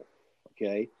people,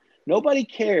 okay? Nobody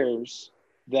cares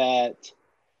that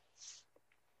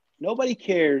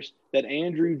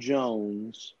Andrew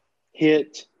Jones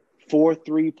hit 4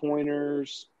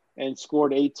 3-pointers and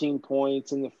scored 18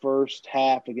 points in the first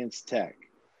half against Tech,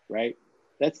 right?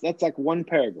 That's like one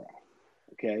paragraph,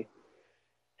 okay?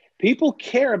 People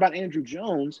care about Andrew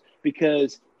Jones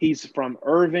because he's from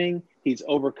Irving, he's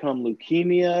overcome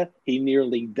leukemia, he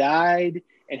nearly died,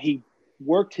 and he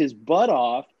worked his butt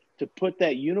off to put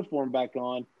that uniform back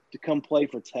on to come play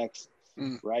for Texas,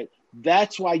 right?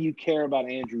 That's why you care about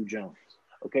Andrew Jones,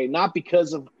 okay? Not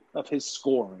because of his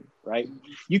scoring, right?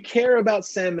 You care about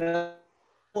Sam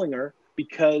Ehlinger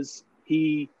because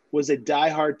he was a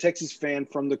diehard Texas fan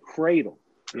from the cradle.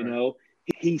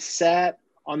 He sat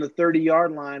on the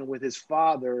 30-yard line with his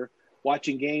father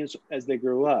watching games as they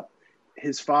grew up.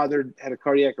 His father had a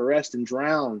cardiac arrest and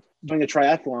drowned doing a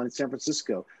triathlon in San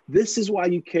Francisco. This is why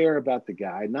you care about the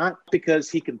guy, not because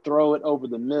he can throw it over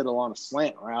the middle on a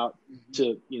slant route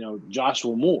to,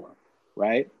 Joshua Moore,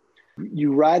 right?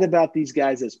 You write about these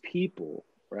guys as people,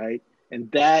 right?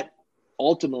 And that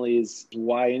ultimately is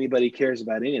why anybody cares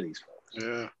about any of these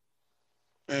folks.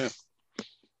 Yeah.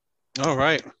 All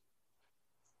right.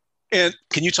 And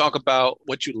can you talk about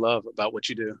what you love about what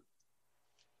you do?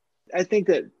 I think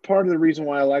that part of the reason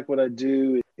why I like what I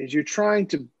do is you're trying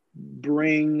to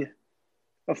bring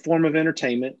a form of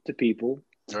entertainment to people.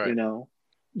 Right.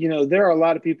 There are a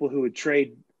lot of people who would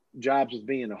trade jobs with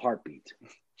me in a heartbeat,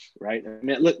 right? I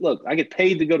mean, look, I get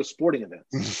paid to go to sporting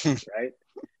events, right?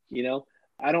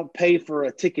 I don't pay for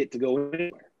a ticket to go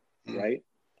anywhere, right?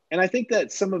 And I think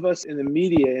that some of us in the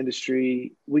media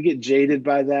industry, we get jaded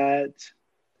by that.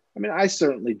 I mean, I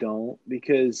certainly don't,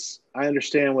 because I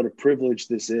understand what a privilege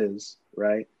this is,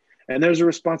 right? And there's a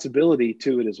responsibility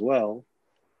to it as well.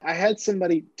 I had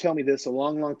somebody tell me this a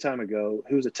long, long time ago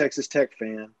who was a Texas Tech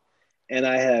fan, and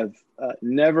I have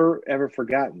never, ever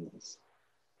forgotten this.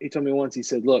 He told me once, he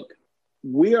said, look,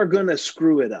 we are going to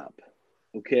screw it up,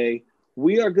 okay?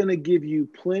 We are going to give you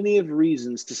plenty of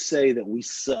reasons to say that we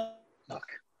suck,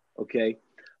 okay?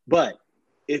 But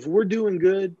if we're doing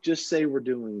good, just say we're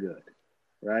doing good,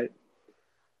 right?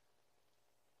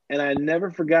 And I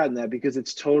never forgotten that, because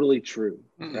it's totally true,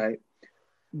 right?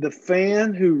 The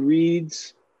fan who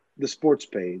reads the sports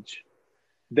page,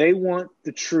 they want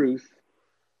the truth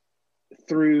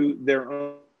through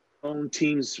their own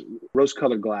team's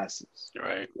rose-colored glasses.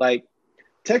 Right. Like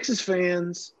Texas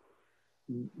fans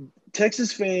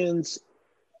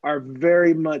are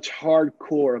very much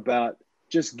hardcore about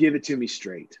just give it to me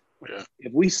straight. Yeah.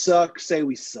 If we suck, say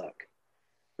we suck,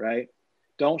 right?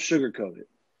 Don't sugarcoat it.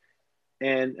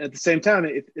 And at the same time,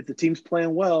 if the team's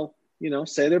playing well,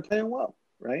 say they're playing well,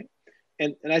 right?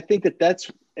 And I think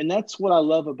that's what I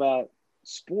love about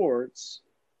sports,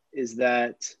 is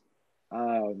that,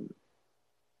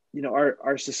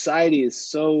 our society is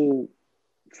so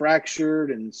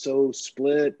fractured and so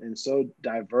split and so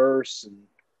diverse, and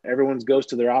everyone goes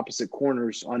to their opposite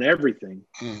corners on everything,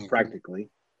 practically.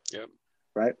 Yep.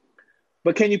 Right.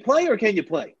 But can you play or can you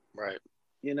play? Right.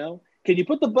 Can you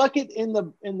put the bucket in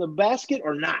the basket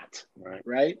or not? Right.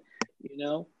 Right.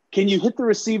 Can you hit the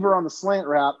receiver on the slant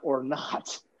route or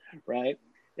not? Right.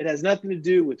 It has nothing to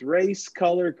do with race,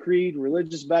 color, creed,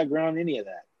 religious background, any of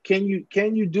that. Can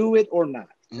you do it or not?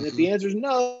 And if the answer is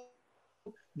no,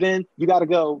 then you got to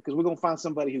go, because we're going to find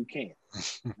somebody who can.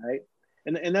 Right.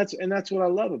 And that's what I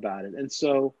love about it. And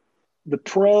so the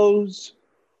pros,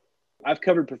 I've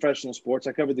covered professional sports.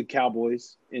 I covered the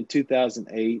Cowboys in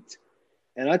 2008.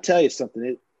 And I tell you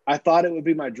something, I thought it would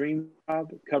be my dream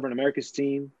job, covering America's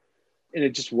team. And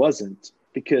it just wasn't,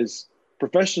 because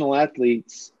professional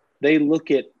athletes, they look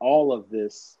at all of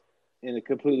this in a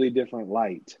completely different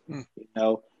light.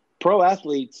 Pro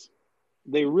athletes,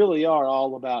 they really are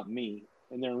all about me,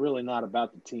 and they're really not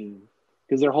about the team,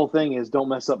 because their whole thing is don't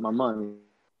mess up my money,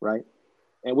 right?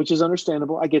 And which is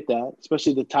understandable. I get that,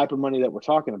 especially the type of money that we're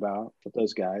talking about with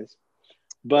those guys.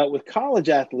 But with college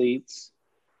athletes,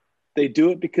 they do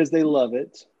it because they love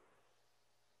it.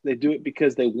 They do it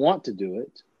because they want to do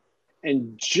it.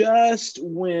 And just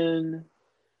when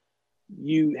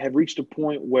you have reached a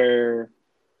point where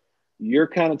you're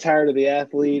kind of tired of the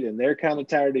athlete and they're kind of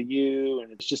tired of you,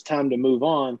 and it's just time to move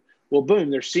on, well, boom,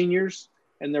 they're seniors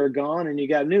and they're gone, and you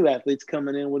got new athletes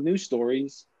coming in with new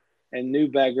stories and new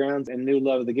backgrounds and new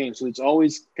love of the game. So it's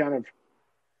always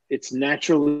it's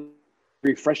naturally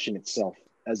refreshing itself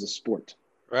as a sport.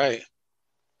 Right.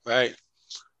 Well,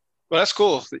 that's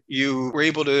cool. You were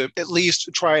able to at least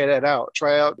try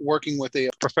out working with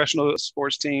a professional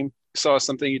sports team. Saw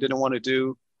something you didn't want to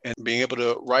do, and being able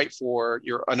to write for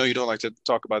I know you don't like to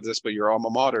talk about this, but your alma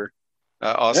mater.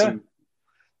 Awesome. Yeah.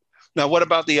 Now, what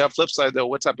about the flip side, though?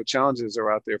 What type of challenges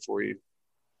are out there for you?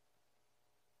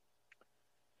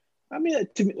 I mean,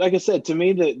 like I said, to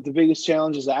me, the biggest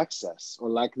challenge is access, or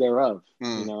lack thereof.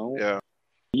 Yeah.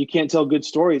 You can't tell good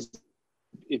stories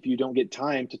if you don't get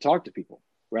time to talk to people,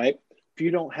 right? If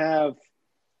you don't have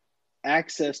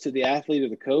access to the athlete or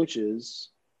the coaches,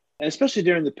 and especially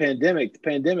during the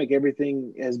pandemic,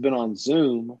 everything has been on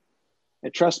Zoom.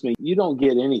 And trust me, you don't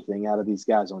get anything out of these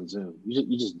guys on Zoom.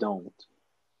 You just don't.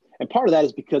 And part of that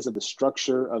is because of the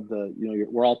structure of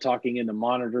we're all talking into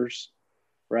monitors,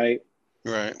 right?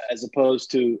 Right. As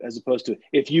opposed to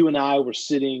if you and I were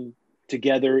sitting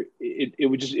together, it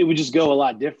would just go a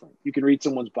lot different. You can read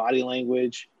someone's body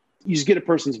language. You just get a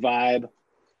person's vibe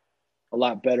a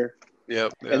lot better.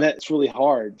 Yep. And that's really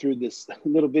hard through this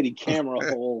little bitty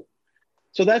camera hole.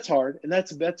 So that's hard, and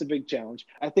that's a big challenge.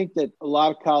 I think that a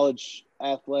lot of college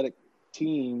athletic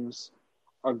teams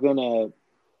are going to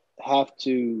have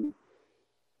to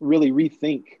really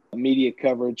rethink media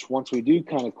coverage once we do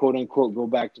kind of quote unquote go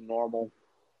back to normal.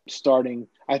 Starting,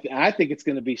 I think it's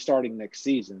going to be starting next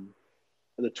season,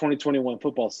 the 2021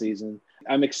 football season.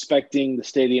 I'm expecting the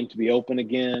stadium to be open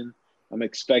again. I'm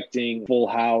expecting full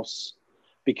house,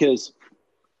 because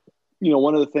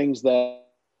one of the things that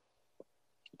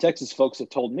Texas folks have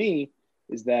told me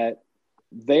is that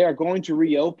they are going to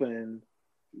reopen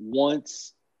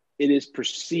once it is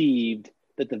perceived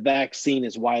that the vaccine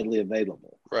is widely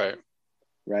available. Right.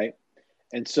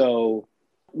 And so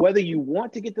whether you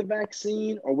want to get the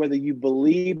vaccine, or whether you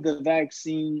believe the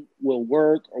vaccine will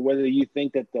work, or whether you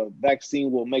think that the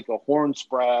vaccine will make a horn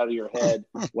sprout out of your head,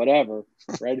 whatever,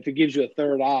 right? If it gives you a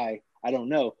third eye, I don't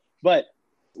know. But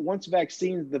once the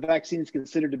vaccine is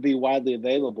considered to be widely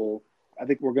available, I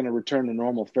think we're going to return to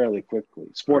normal fairly quickly,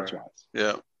 sports wise.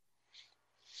 Right.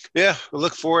 Yeah. We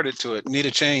look forward to it. Need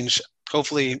a change.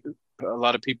 Hopefully a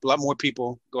lot more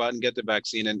people go out and get the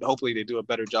vaccine, and hopefully they do a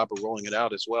better job of rolling it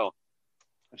out as well.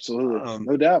 Absolutely.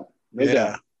 No doubt. No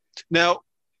doubt. Now,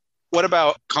 what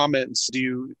about comments?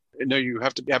 I know you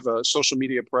have to have a social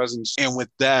media presence, and with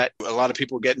that, a lot of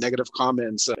people get negative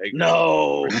comments.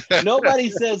 No, nobody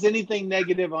says anything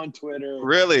negative on Twitter.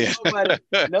 Really?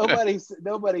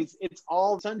 Nobody's. It's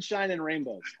all sunshine and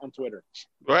rainbows on Twitter.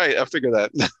 Right, I figure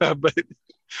that. But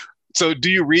so, do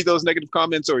you read those negative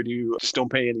comments, or do you just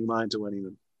don't pay any mind to any of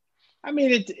them? I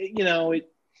mean,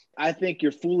 I think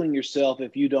you're fooling yourself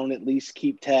if you don't at least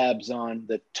keep tabs on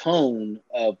the tone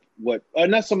of what, or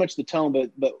not so much the tone,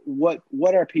 but what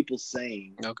are people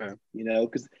saying? Okay.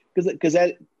 Because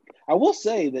I will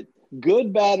say that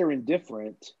good, bad, or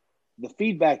indifferent, the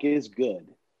feedback is good,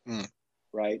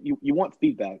 right? You want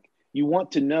feedback. You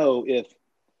want to know if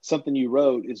something you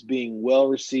wrote is being well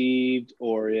received,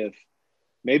 or if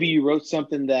maybe you wrote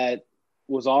something that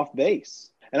was off base.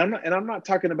 And I'm not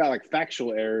talking about like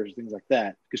factual errors, things like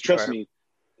that. Because trust me,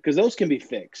 because those can be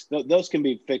fixed. Those can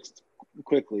be fixed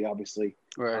quickly, obviously,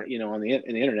 right. On the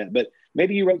internet. But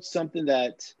maybe you wrote something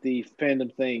that the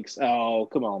fandom thinks, oh,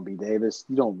 come on, B. Davis,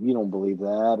 you don't believe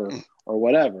that, or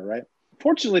whatever, right?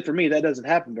 Fortunately for me, that doesn't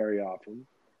happen very often.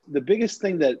 The biggest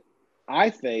thing that I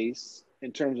face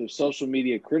in terms of social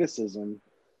media criticism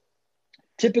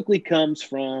typically comes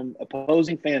from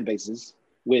opposing fan bases,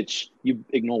 which you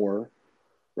ignore.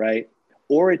 Right?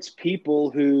 Or it's people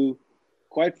who,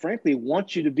 quite frankly,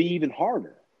 want you to be even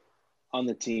harder on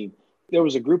the team. There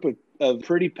was a group of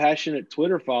pretty passionate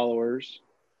Twitter followers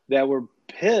that were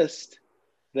pissed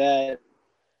that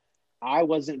I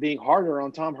wasn't being harder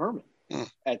on Tom Herman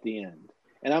at the end.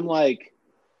 And I'm like,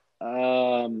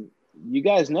 you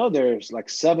guys know there's like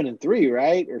 7-3,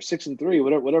 right? Or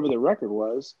 6-3, whatever the record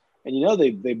was. And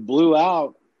they blew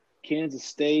out Kansas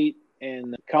State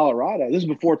and Colorado. This is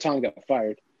before Tom got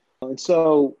fired. And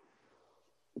so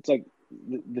it's like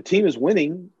the team is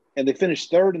winning and they finished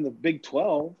third in the Big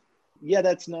 12. Yeah,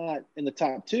 that's not in the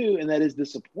top 2, and that is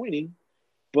disappointing.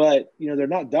 But, they're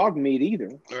not dog meat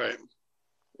either. Right.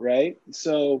 Right?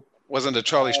 So wasn't the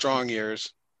Charlie Strong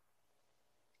years.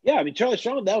 Yeah, I mean, Charlie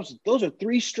Strong, those are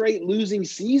 3 straight losing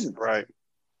seasons. Right.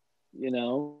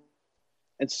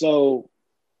 And so,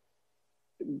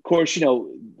 of course,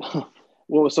 what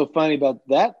was so funny about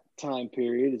that time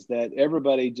period is that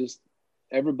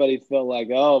everybody felt like,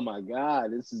 oh my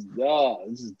God, this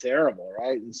is terrible,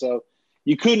 right? And so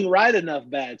you couldn't write enough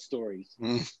bad stories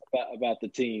about the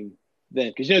team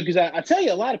then, because I tell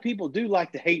you, a lot of people do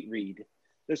like to hate read.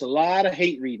 There's a lot of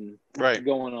hate reading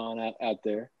going on out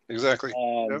there. Exactly.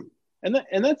 Yep.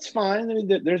 And that's fine. I mean,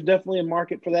 there's definitely a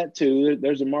market for that too.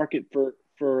 There's a market for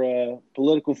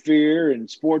political fear and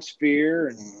sports fear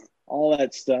and all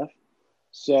that stuff.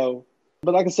 So,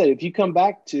 but like I said, if you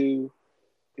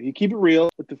keep it real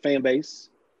with the fan base,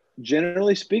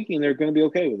 generally speaking, they're going to be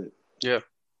okay with it. Yeah.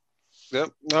 Yep.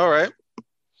 All right.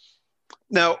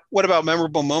 Now, what about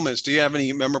memorable moments? Do you have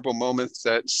any memorable moments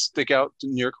that stick out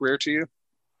in your career to you?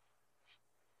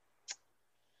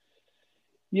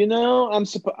 I know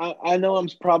I'm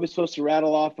probably supposed to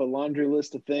rattle off a laundry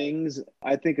list of things.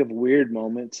 I think of weird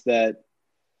moments that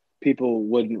people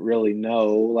wouldn't really know.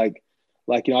 Like,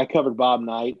 I covered Bob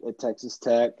Knight at Texas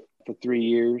Tech for 3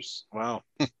 years. Wow.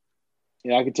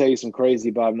 I could tell you some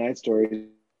crazy Bob Knight stories.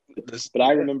 But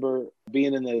I remember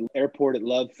being in the airport at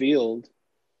Love Field,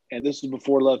 and this was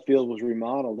before Love Field was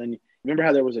remodeled. And you remember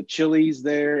how there was a Chili's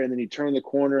there, and then you turn the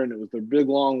corner, and it was the big,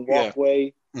 long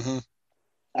walkway? Yeah. Mm-hmm.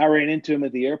 I ran into him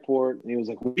at the airport, and he was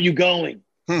like, "Where are you going?"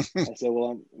 I said,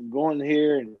 "Well, I'm going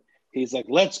here." And he's like,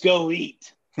 "Let's go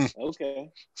eat."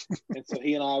 Okay. And so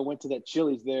he and I went to that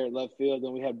Chili's there at Love Field,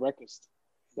 and we had breakfast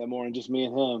that morning, just me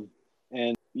and him.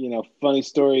 And, funny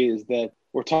story is that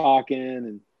we're talking,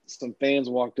 and some fans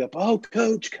walked up. "Oh,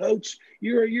 coach,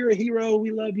 you're a hero.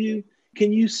 We love you.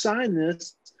 Can you sign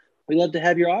this? We'd love to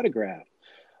have your autograph."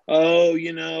 "Oh,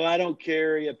 I don't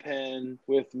carry a pen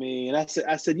with me." And I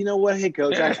said, "You know what? Hey,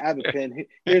 coach, I have a pen.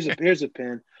 Here's a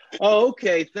pen." "Oh,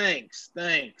 okay. Thanks.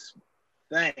 And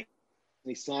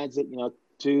he signs it,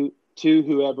 to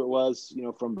whoever it was,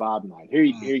 from Bob Knight. Here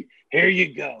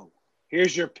you go.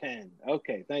 Here's your pen.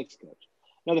 Okay, thanks, coach.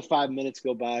 Another 5 minutes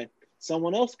go by.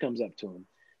 Someone else comes up to him.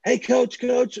 "Hey, coach.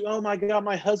 Oh my God,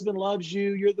 my husband loves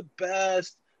you. You're the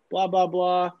best. Blah, blah,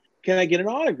 blah. Can I get an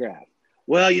autograph?"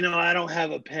 "Well, I don't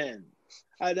have a pen."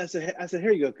 I said,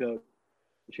 "Here you go, coach.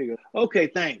 Here you go." "Okay,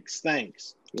 thanks.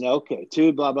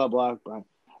 Okay, blah, blah, blah, blah.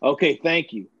 Okay,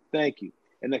 thank you.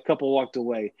 And the couple walked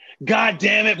away. God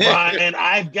damn it, Brian.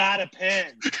 I've got a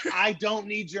pen. I don't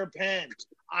need your pen.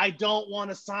 I don't want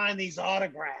to sign these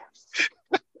autographs.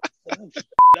 Oh,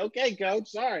 okay, coach.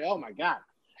 Sorry. Oh, my God.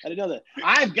 I didn't know that.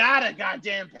 I've got a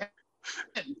goddamn pen.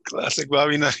 Classic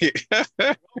Bobby Knight. Oh,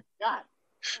 my God.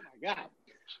 Oh, my God.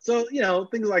 So,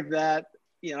 things like that.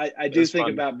 I do think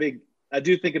about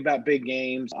big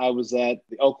games. I was at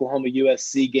the Oklahoma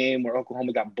USC game where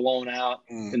Oklahoma got blown out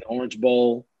in the Orange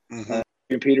Bowl.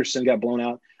 Peterson got blown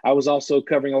out. I was also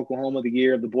covering Oklahoma the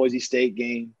year of the Boise State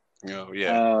game. Oh,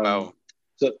 yeah. Wow.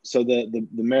 So the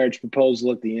marriage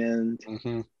proposal at the end.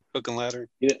 Hook and ladder.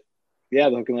 Yeah,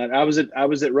 the hook and ladder. I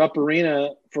was at Rupp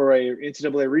Arena for a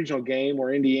NCAA regional game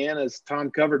where Indiana's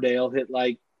Tom Coverdale hit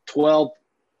like 12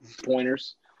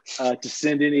 pointers to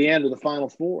send Indiana to the Final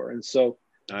Four. And so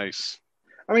nice.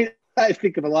 I mean, I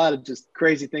think of a lot of just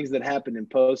crazy things that happened in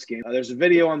post game. There's a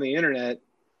video on the internet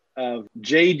of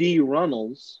J.D.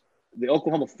 Runnels, the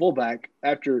Oklahoma fullback,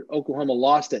 after Oklahoma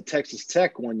lost at Texas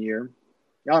Tech one year.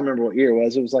 I don't remember what year it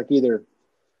was. It was like either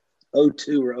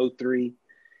 02 or 03.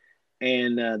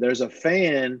 And there's a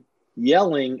fan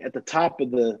yelling at the top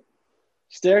of the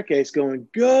staircase going,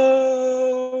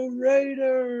 "Go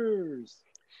Raiders!"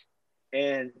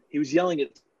 And he was yelling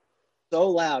it so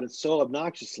loud and so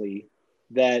obnoxiously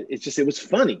that it was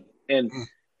funny. And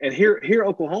here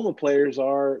Oklahoma players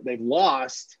they've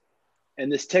lost,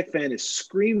 and this Tech fan is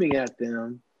screaming at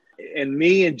them. And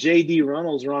me and J.D.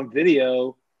 Runnels are on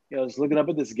video. I was looking up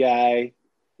at this guy,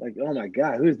 like, oh my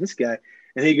God, who is this guy?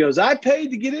 And he goes, "I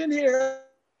paid to get in here.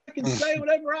 I can say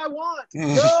whatever I want.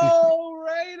 Go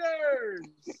Raiders!"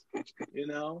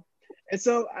 And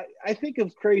so I think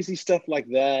of crazy stuff like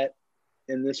that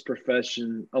in this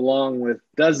profession, along with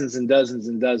dozens and dozens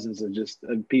and dozens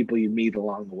of people you meet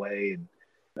along the way. And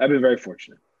I've been very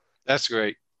fortunate. That's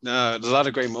great. No, there's a lot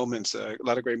of great moments,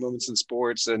 in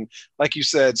sports. And like you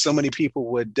said, so many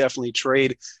people would definitely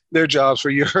trade their jobs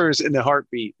for yours in a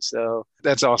heartbeat. So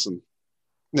that's awesome.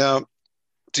 Now,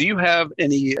 do you have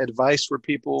any advice for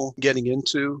people getting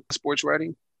into sports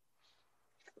writing?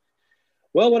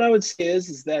 Well, what I would say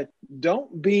is that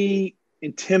don't be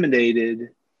intimidated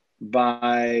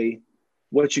by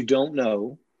what you don't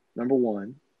know, number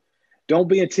one. Don't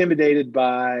be intimidated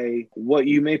by what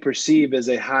you may perceive as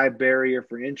a high barrier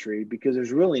for entry, because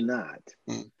there's really not.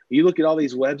 You look at all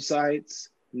these websites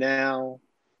now,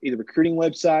 either recruiting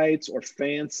websites or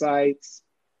fan sites,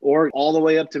 or all the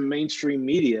way up to mainstream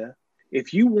media.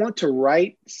 If you want to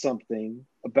write something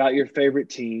about your favorite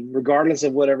team, regardless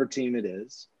of whatever team it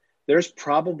is, there's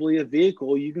probably a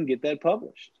vehicle you can get that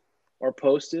published or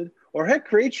posted, or heck,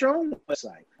 create your own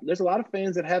website. There's a lot of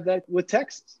fans that have that with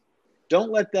Texas.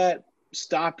 Don't let that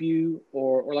stop you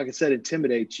or like I said,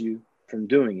 intimidate you from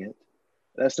doing it.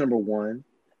 That's number one.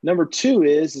 Number two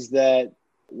is that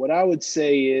what I would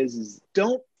say is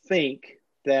don't think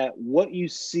that what you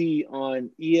see on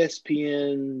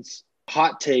ESPN's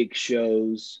hot take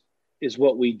shows is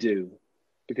what we do,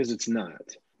 because it's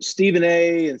not. Stephen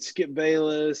A. and Skip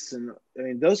Bayless, and I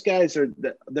mean, those guys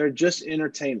they're just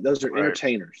entertainment. Those are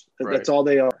entertainers. That's all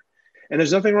they are. And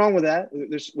there's nothing wrong with that.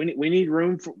 We need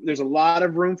room there's a lot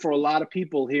of room for a lot of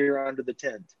people here under the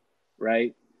tent,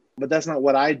 right? But that's not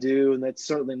what I do, and that's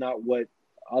certainly not what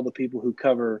all the people who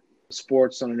cover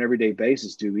sports on an everyday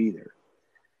basis do either.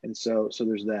 And so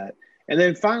there's that. And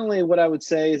then finally, what I would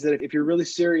say is that if you're really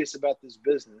serious about this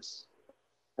business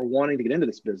or wanting to get into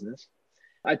this business,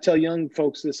 I tell young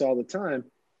folks this all the time: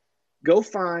 go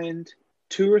find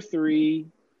 2 or 3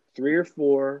 or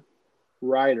 4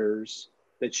 writers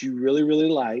that you really, really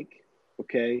like,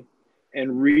 okay,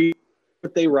 and read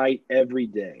what they write every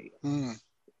day,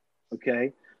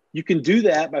 okay? You can do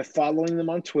that by following them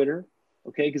on Twitter,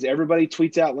 okay, because everybody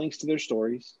tweets out links to their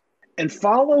stories. And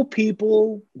follow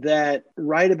people that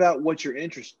write about what you're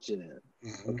interested in,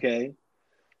 okay?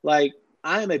 Like,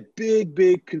 I am a big,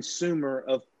 big consumer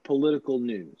of political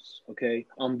news, okay,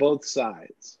 on both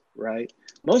sides, right?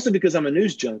 Mostly because I'm a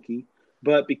news junkie,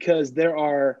 but because there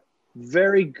are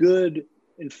very good,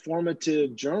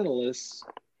 informative journalists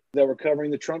that were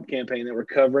covering the Trump campaign, that were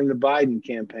covering the Biden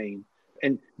campaign.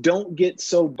 And don't get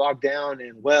so bogged down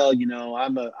in, well,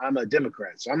 I'm a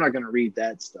Democrat, so I'm not going to read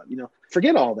that stuff.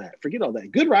 Forget all that. Forget all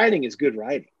that. Good writing is good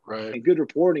writing, right? And good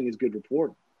reporting is good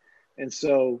reporting. And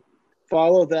so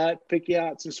follow that. Pick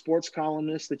out some sports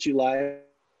columnists that you like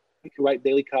who write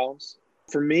daily columns.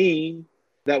 For me,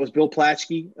 that was Bill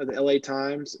Plaschke of the LA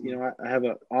Times. I have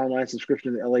an online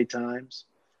subscription to the LA Times.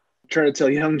 I try to tell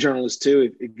young journalists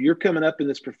too, if you're coming up in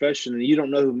this profession and you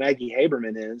don't know who Maggie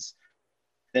Haberman is,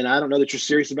 then I don't know that you're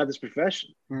serious about this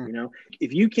profession.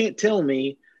 If you can't tell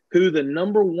me who the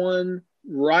number one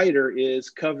writer is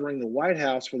covering the White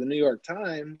House for the New York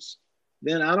Times,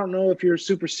 then I don't know if you're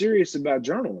super serious about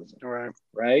journalism.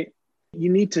 Right? You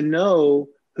need to know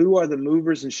who are the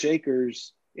movers and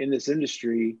shakers in this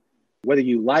industry, whether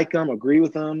you like them, agree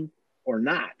with them, or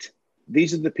not.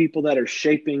 These are the people that are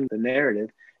shaping the narrative.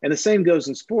 And the same goes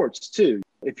in sports, too.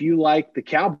 If you like the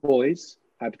Cowboys,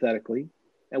 hypothetically,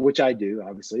 and which I do,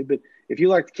 obviously, but if you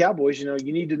like the Cowboys, you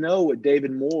need to know what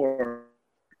David Moore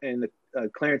and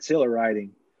Clarence Hill are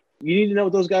writing. You need to know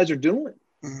what those guys are doing,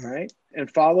 right? And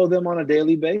follow them on a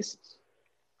daily basis.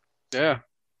 Yeah.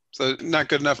 So not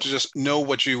good enough to just know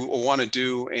what you want to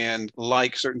do and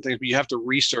like certain things, but you have to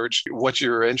research what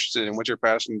you're interested in, what your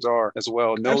passions are as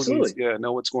well. Know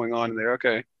what's going on in there.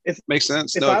 Okay. Makes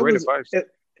sense. Great advice.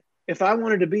 If I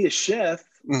wanted to be a chef,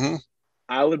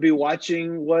 I would be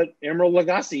watching what Emeril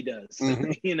Lagasse does,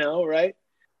 right?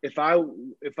 If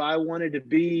I wanted to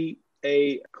be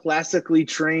a classically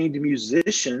trained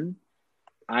musician,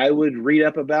 I would read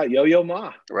up about Yo-Yo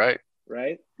Ma. Right.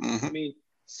 I mean,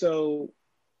 so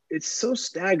it's so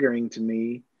staggering to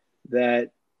me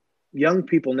that young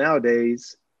people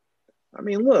nowadays, I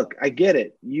mean, look, I get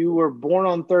it. You were born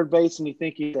on third base and you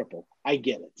think you're triple. I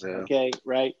get it. Yeah. Okay.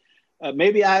 Right.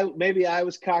 Maybe I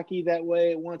was cocky that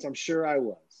way at once. I'm sure I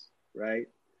was. Right.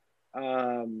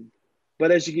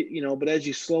 But as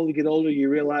you slowly get older, you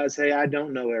realize, hey, I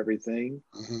don't know everything.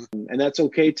 And that's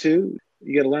okay too.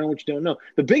 You got to learn what you don't know.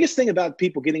 The biggest thing about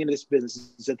people getting into this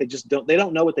business is that they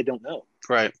don't know what they don't know.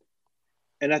 Right.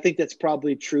 And I think that's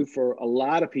probably true for a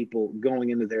lot of people going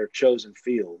into their chosen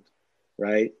field.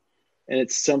 Right. And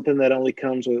it's something that only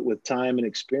comes with time and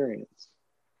experience.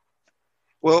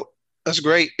 Well, that's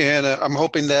great. And I'm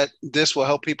hoping that this will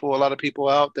help a lot of people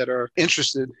out that are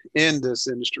interested in this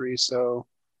industry. So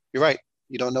you're right.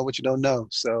 You don't know what you don't know.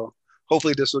 So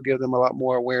hopefully this will give them a lot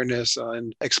more awareness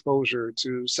and exposure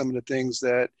to some of the things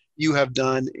that you have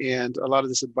done and a lot of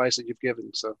this advice that you've given.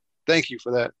 So thank you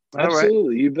for that. Absolutely. All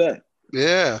right. You bet.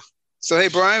 Yeah. So, hey,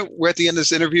 Brian, we're at the end of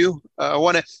this interview. I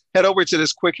want to head over to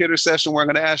this quick hitter session where I'm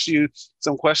going to ask you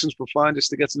some questions for fun, just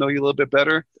to get to know you a little bit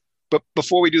better. But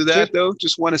before we do that, though,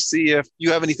 just want to see if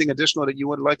you have anything additional that you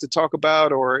would like to talk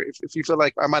about, or if you feel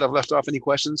like I might have left off any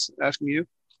questions asking you.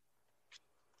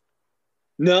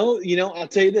 No, I'll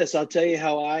tell you this. I'll tell you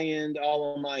how I end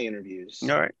all of my interviews.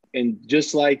 All right. And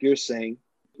just like you're saying,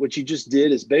 what you just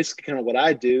did is basically kind of what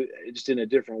I do, just in a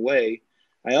different way.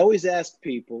 I always ask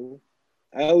people,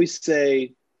 I always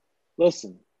say,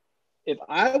 listen, if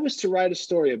I was to write a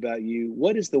story about you,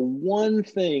 what is the one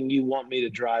thing you want me to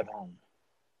drive home?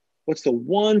 What's the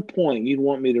one point you'd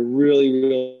want me to really,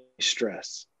 really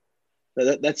stress?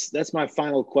 That's my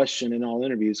final question in all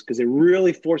interviews, because it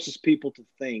really forces people to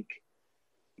think.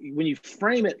 When you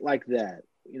frame it like that,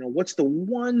 what's the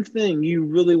one thing you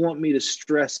really want me to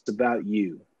stress about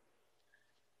you?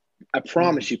 I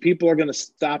promise you, people are going to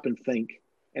stop and think,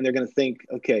 and they're going to think,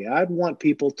 okay, I'd want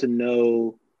people to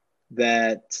know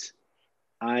that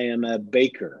I am a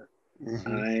baker.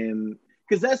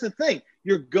 Because that's the thing.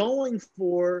 You're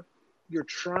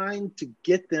trying to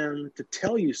get them to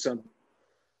tell you something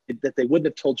that they wouldn't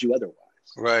have told you otherwise.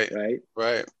 Right.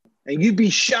 And you'd be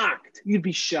shocked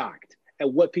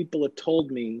at what people have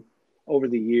told me over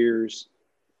the years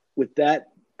with that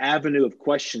avenue of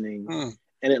questioning.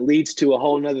 And it leads to a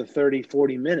whole nother 30,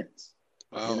 40 minutes.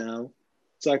 Wow.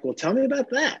 It's like, well, tell me about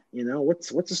that. What's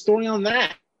the story on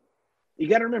that? You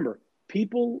got to remember,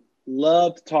 people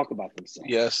love to talk about themselves.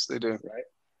 Yes, they do.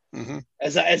 Right.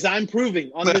 As I'm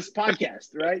proving on this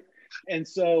podcast. Right. And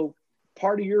so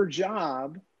part of your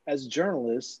job as a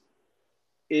journalist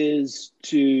is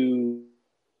to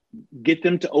get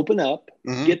them to open up,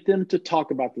 get them to talk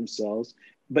about themselves.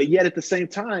 But yet at the same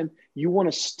time, you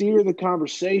want to steer the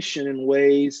conversation in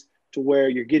ways to where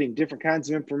you're getting different kinds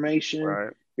of information.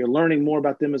 Right. You're learning more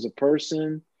about them as a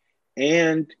person.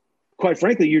 And quite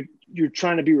frankly, you're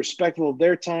trying to be respectful of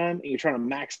their time, and you're trying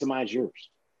to maximize yours.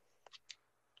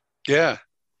 Yeah,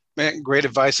 man, great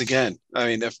advice again. I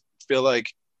mean, I feel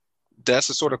like that's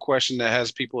the sort of question that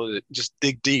has people to just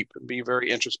dig deep and be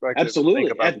very introspective.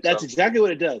 Absolutely. That's exactly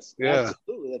what it does. Yeah.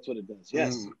 Absolutely. That's what it does.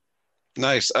 Yes.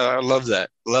 Nice. I love that.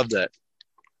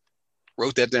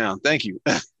 Wrote that down. Thank you.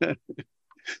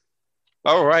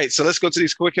 All right. So let's go to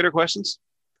these quick hitter questions.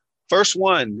 First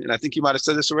one, and I think you might have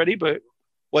said this already, but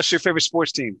what's your favorite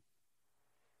sports team?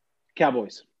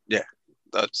 Cowboys. Yeah.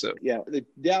 That's it. Yeah. The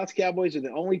Dallas Cowboys are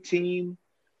the only team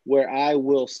where I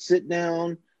will sit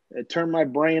down and turn my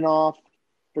brain off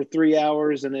for 3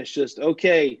 hours, and it's just,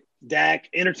 okay, Dak,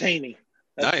 entertain me.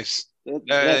 Nice.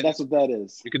 That's what that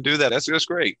is. You can do that. That's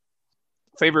great.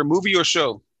 Favorite movie or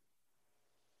show?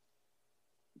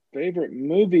 Favorite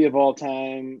movie of all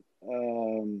time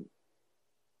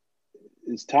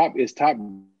is Top.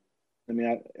 I mean,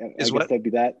 I guess that'd be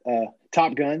that.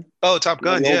 Top Gun. Oh, Top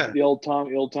Gun, the old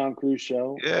Tom Cruise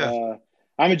show. Yeah.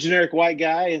 I'm a generic white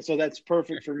guy, and so that's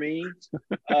perfect for me.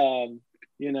 Favorite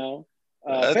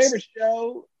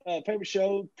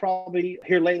show probably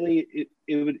here lately.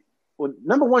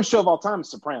 Number one show of all time is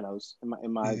Sopranos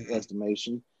in my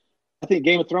estimation. I think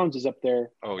Game of Thrones is up there.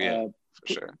 Oh yeah,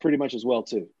 for sure. Pretty much as well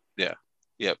too. Yeah.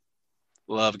 Yep.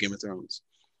 Love Game of Thrones.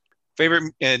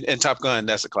 Favorite and Top Gun,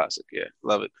 that's a classic. Yeah,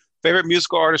 love it. Favorite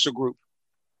musical artist or group?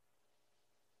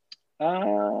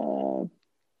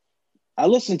 I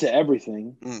listen to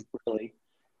everything, really.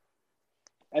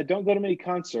 I don't go to many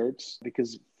concerts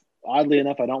because, oddly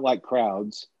enough, I don't like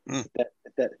crowds.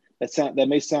 That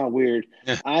may sound weird.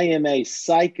 Yeah. I am a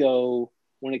psycho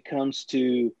when it comes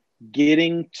to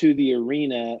getting to the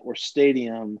arena or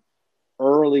stadium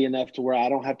early enough to where I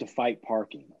don't have to fight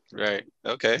parking. Right.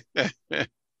 Okay.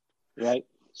 Right.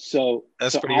 So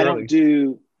that's pretty I early. don't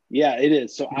do. Yeah, it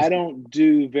is. So I don't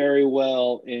do very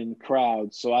well in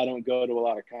crowds. So I don't go to a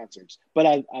lot of concerts. But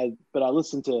I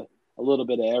listen to a little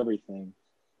bit of everything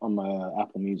on my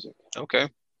Apple Music. Okay.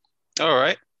 All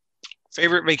right.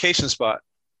 Favorite vacation spot?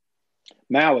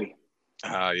 Maui.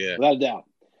 Oh, yeah. Without a doubt.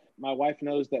 My wife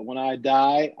knows that when I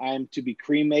die, I am to be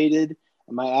cremated,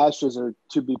 and my ashes are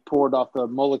to be poured off the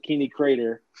Molokini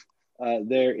crater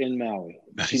there in Maui.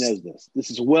 Nice. She knows this.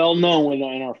 This is well known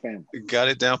in our family. Got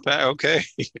it down pat. Okay.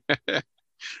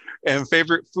 And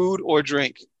favorite food or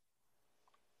drink?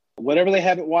 Whatever they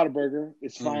have at Whataburger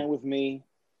is fine with me.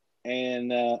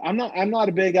 And I'm not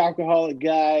a big alcoholic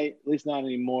guy, at least not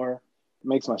anymore. It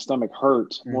makes my stomach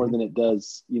hurt more than it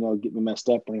does, get me messed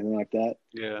up or anything like that.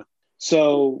 Yeah.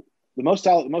 So the most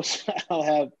I'll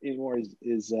have anymore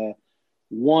is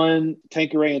one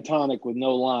Tanqueray and tonic with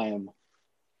no lime,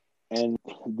 and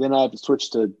then I have to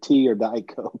switch to tea or Diet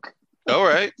Coke. All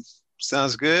right,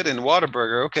 sounds good. And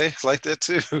Whataburger, okay, like that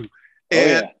too.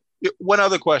 And one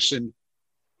other question,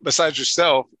 besides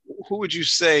yourself, who would you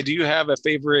say? Do you have a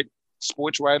favorite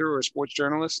sports writer or sports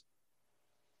journalist?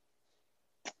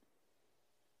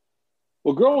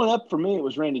 Well, growing up for me, it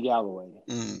was Randy Galloway.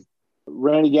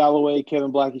 Randy Galloway,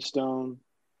 Kevin Blackie Stone,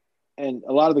 and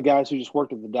a lot of the guys who just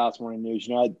worked at the Dallas Morning News.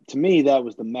 To me, that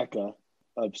was the mecca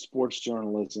of sports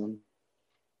journalism.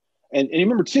 And you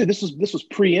remember too, this was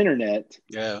pre-internet.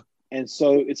 Yeah. And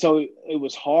so it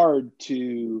was hard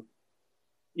to,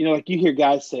 like you hear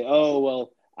guys say, "Oh,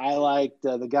 well, I liked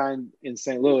the guy in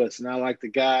St. Louis, and I like the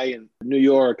guy in New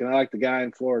York, and I like the guy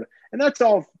in Florida," and that's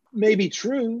all maybe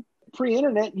true.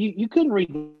 Pre-internet, you couldn't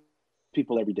read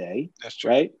people every day. That's true.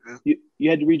 Right? Yeah. You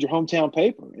had to read your hometown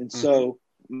paper. And so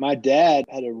my dad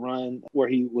had a run where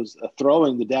he was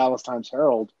throwing the Dallas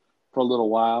Times-Herald for a little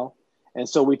while. And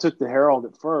so we took the Herald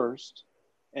at first,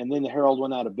 and then the Herald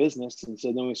went out of business. And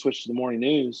so then we switched to the Morning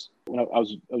News. When I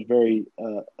was very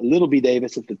a little B.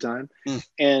 Davis at the time.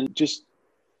 And just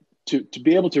to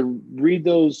be able to read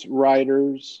those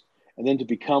writers and then to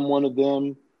become one of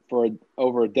them for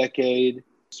over a decade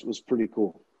was pretty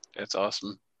cool. That's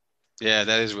awesome. Yeah,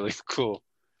 that is really cool.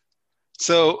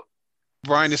 So,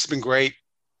 Brian, it's been great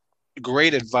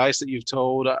advice that you've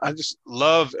told. I just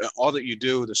love all that you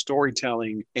do, the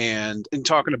storytelling and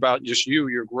talking about just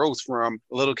your growth from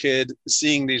a little kid,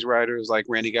 seeing these writers like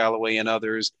Randy Galloway and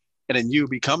others, and then you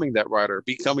becoming that writer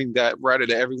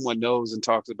that everyone knows and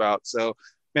talks about. So,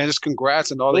 man, just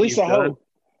congrats on all that you've done.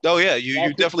 Oh, yeah,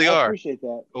 you definitely are. I appreciate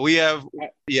that.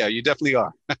 You definitely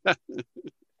are.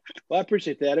 Well, I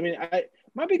appreciate that. I mean,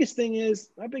 my biggest thing is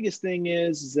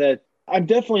that I'm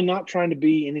definitely not trying to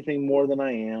be anything more than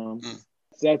I am.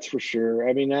 That's for sure.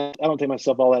 I mean, I don't take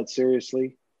myself all that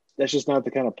seriously. That's just not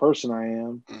the kind of person I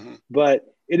am.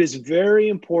 But it is very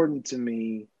important to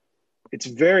me. It's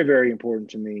very, very important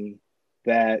to me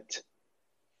that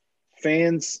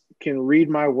fans can read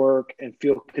my work and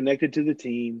feel connected to the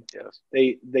team. Yes.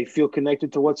 They feel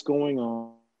connected to what's going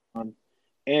on.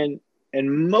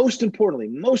 And most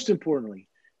importantly,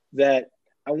 that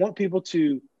I want people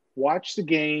to watch the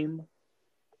game,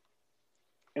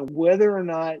 and whether or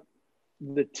not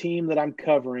the team that I'm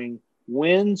covering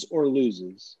wins or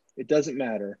loses, it doesn't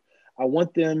matter. I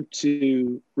want them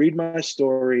to read my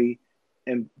story,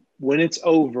 and when it's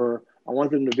over, I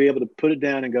want them to be able to put it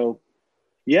down and go,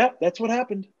 "Yeah, that's what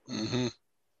happened."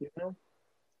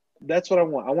 That's what I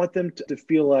want. I want them to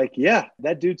feel like, yeah,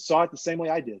 that dude saw it the same way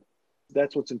I did.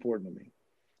 That's what's important to me.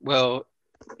 Well,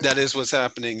 that is what's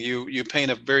happening. You paint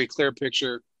a very clear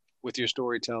picture with your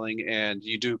storytelling, and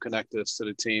you do connect us to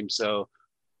the team. So,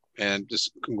 and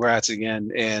just congrats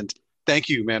again. And thank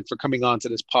you, man, for coming on to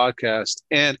this podcast.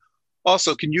 And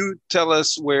Also, can you tell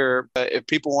us where, if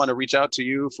people want to reach out to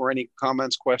you for any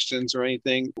comments, questions, or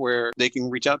anything, where they can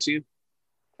reach out to you?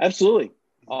 Absolutely.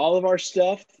 All of our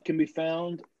stuff can be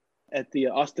found at the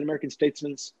Austin American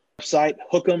Statesman's website,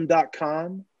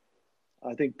 hookem.com.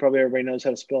 I think probably everybody knows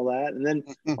how to spell that. And then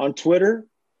on Twitter,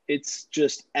 it's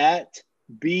just at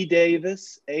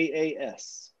bdavis,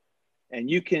 AAS. And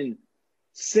you can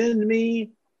send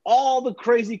me all the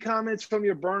crazy comments from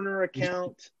your burner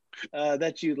account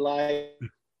that you'd like.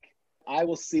 I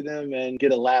will see them and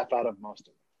get a laugh out of most of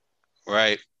them.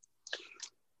 Right.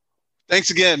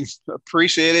 Thanks again.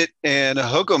 Appreciate it. And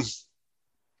hook 'em.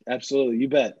 Absolutely. You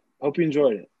bet. Hope you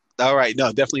enjoyed it. All right. No,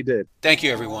 definitely did. Thank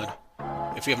you, everyone.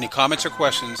 If you have any comments or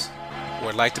questions or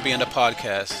would like to be on the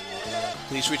podcast,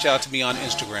 please reach out to me on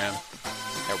Instagram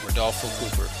at Rodolfo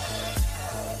Cooper.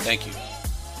 Thank you.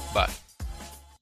 Bye.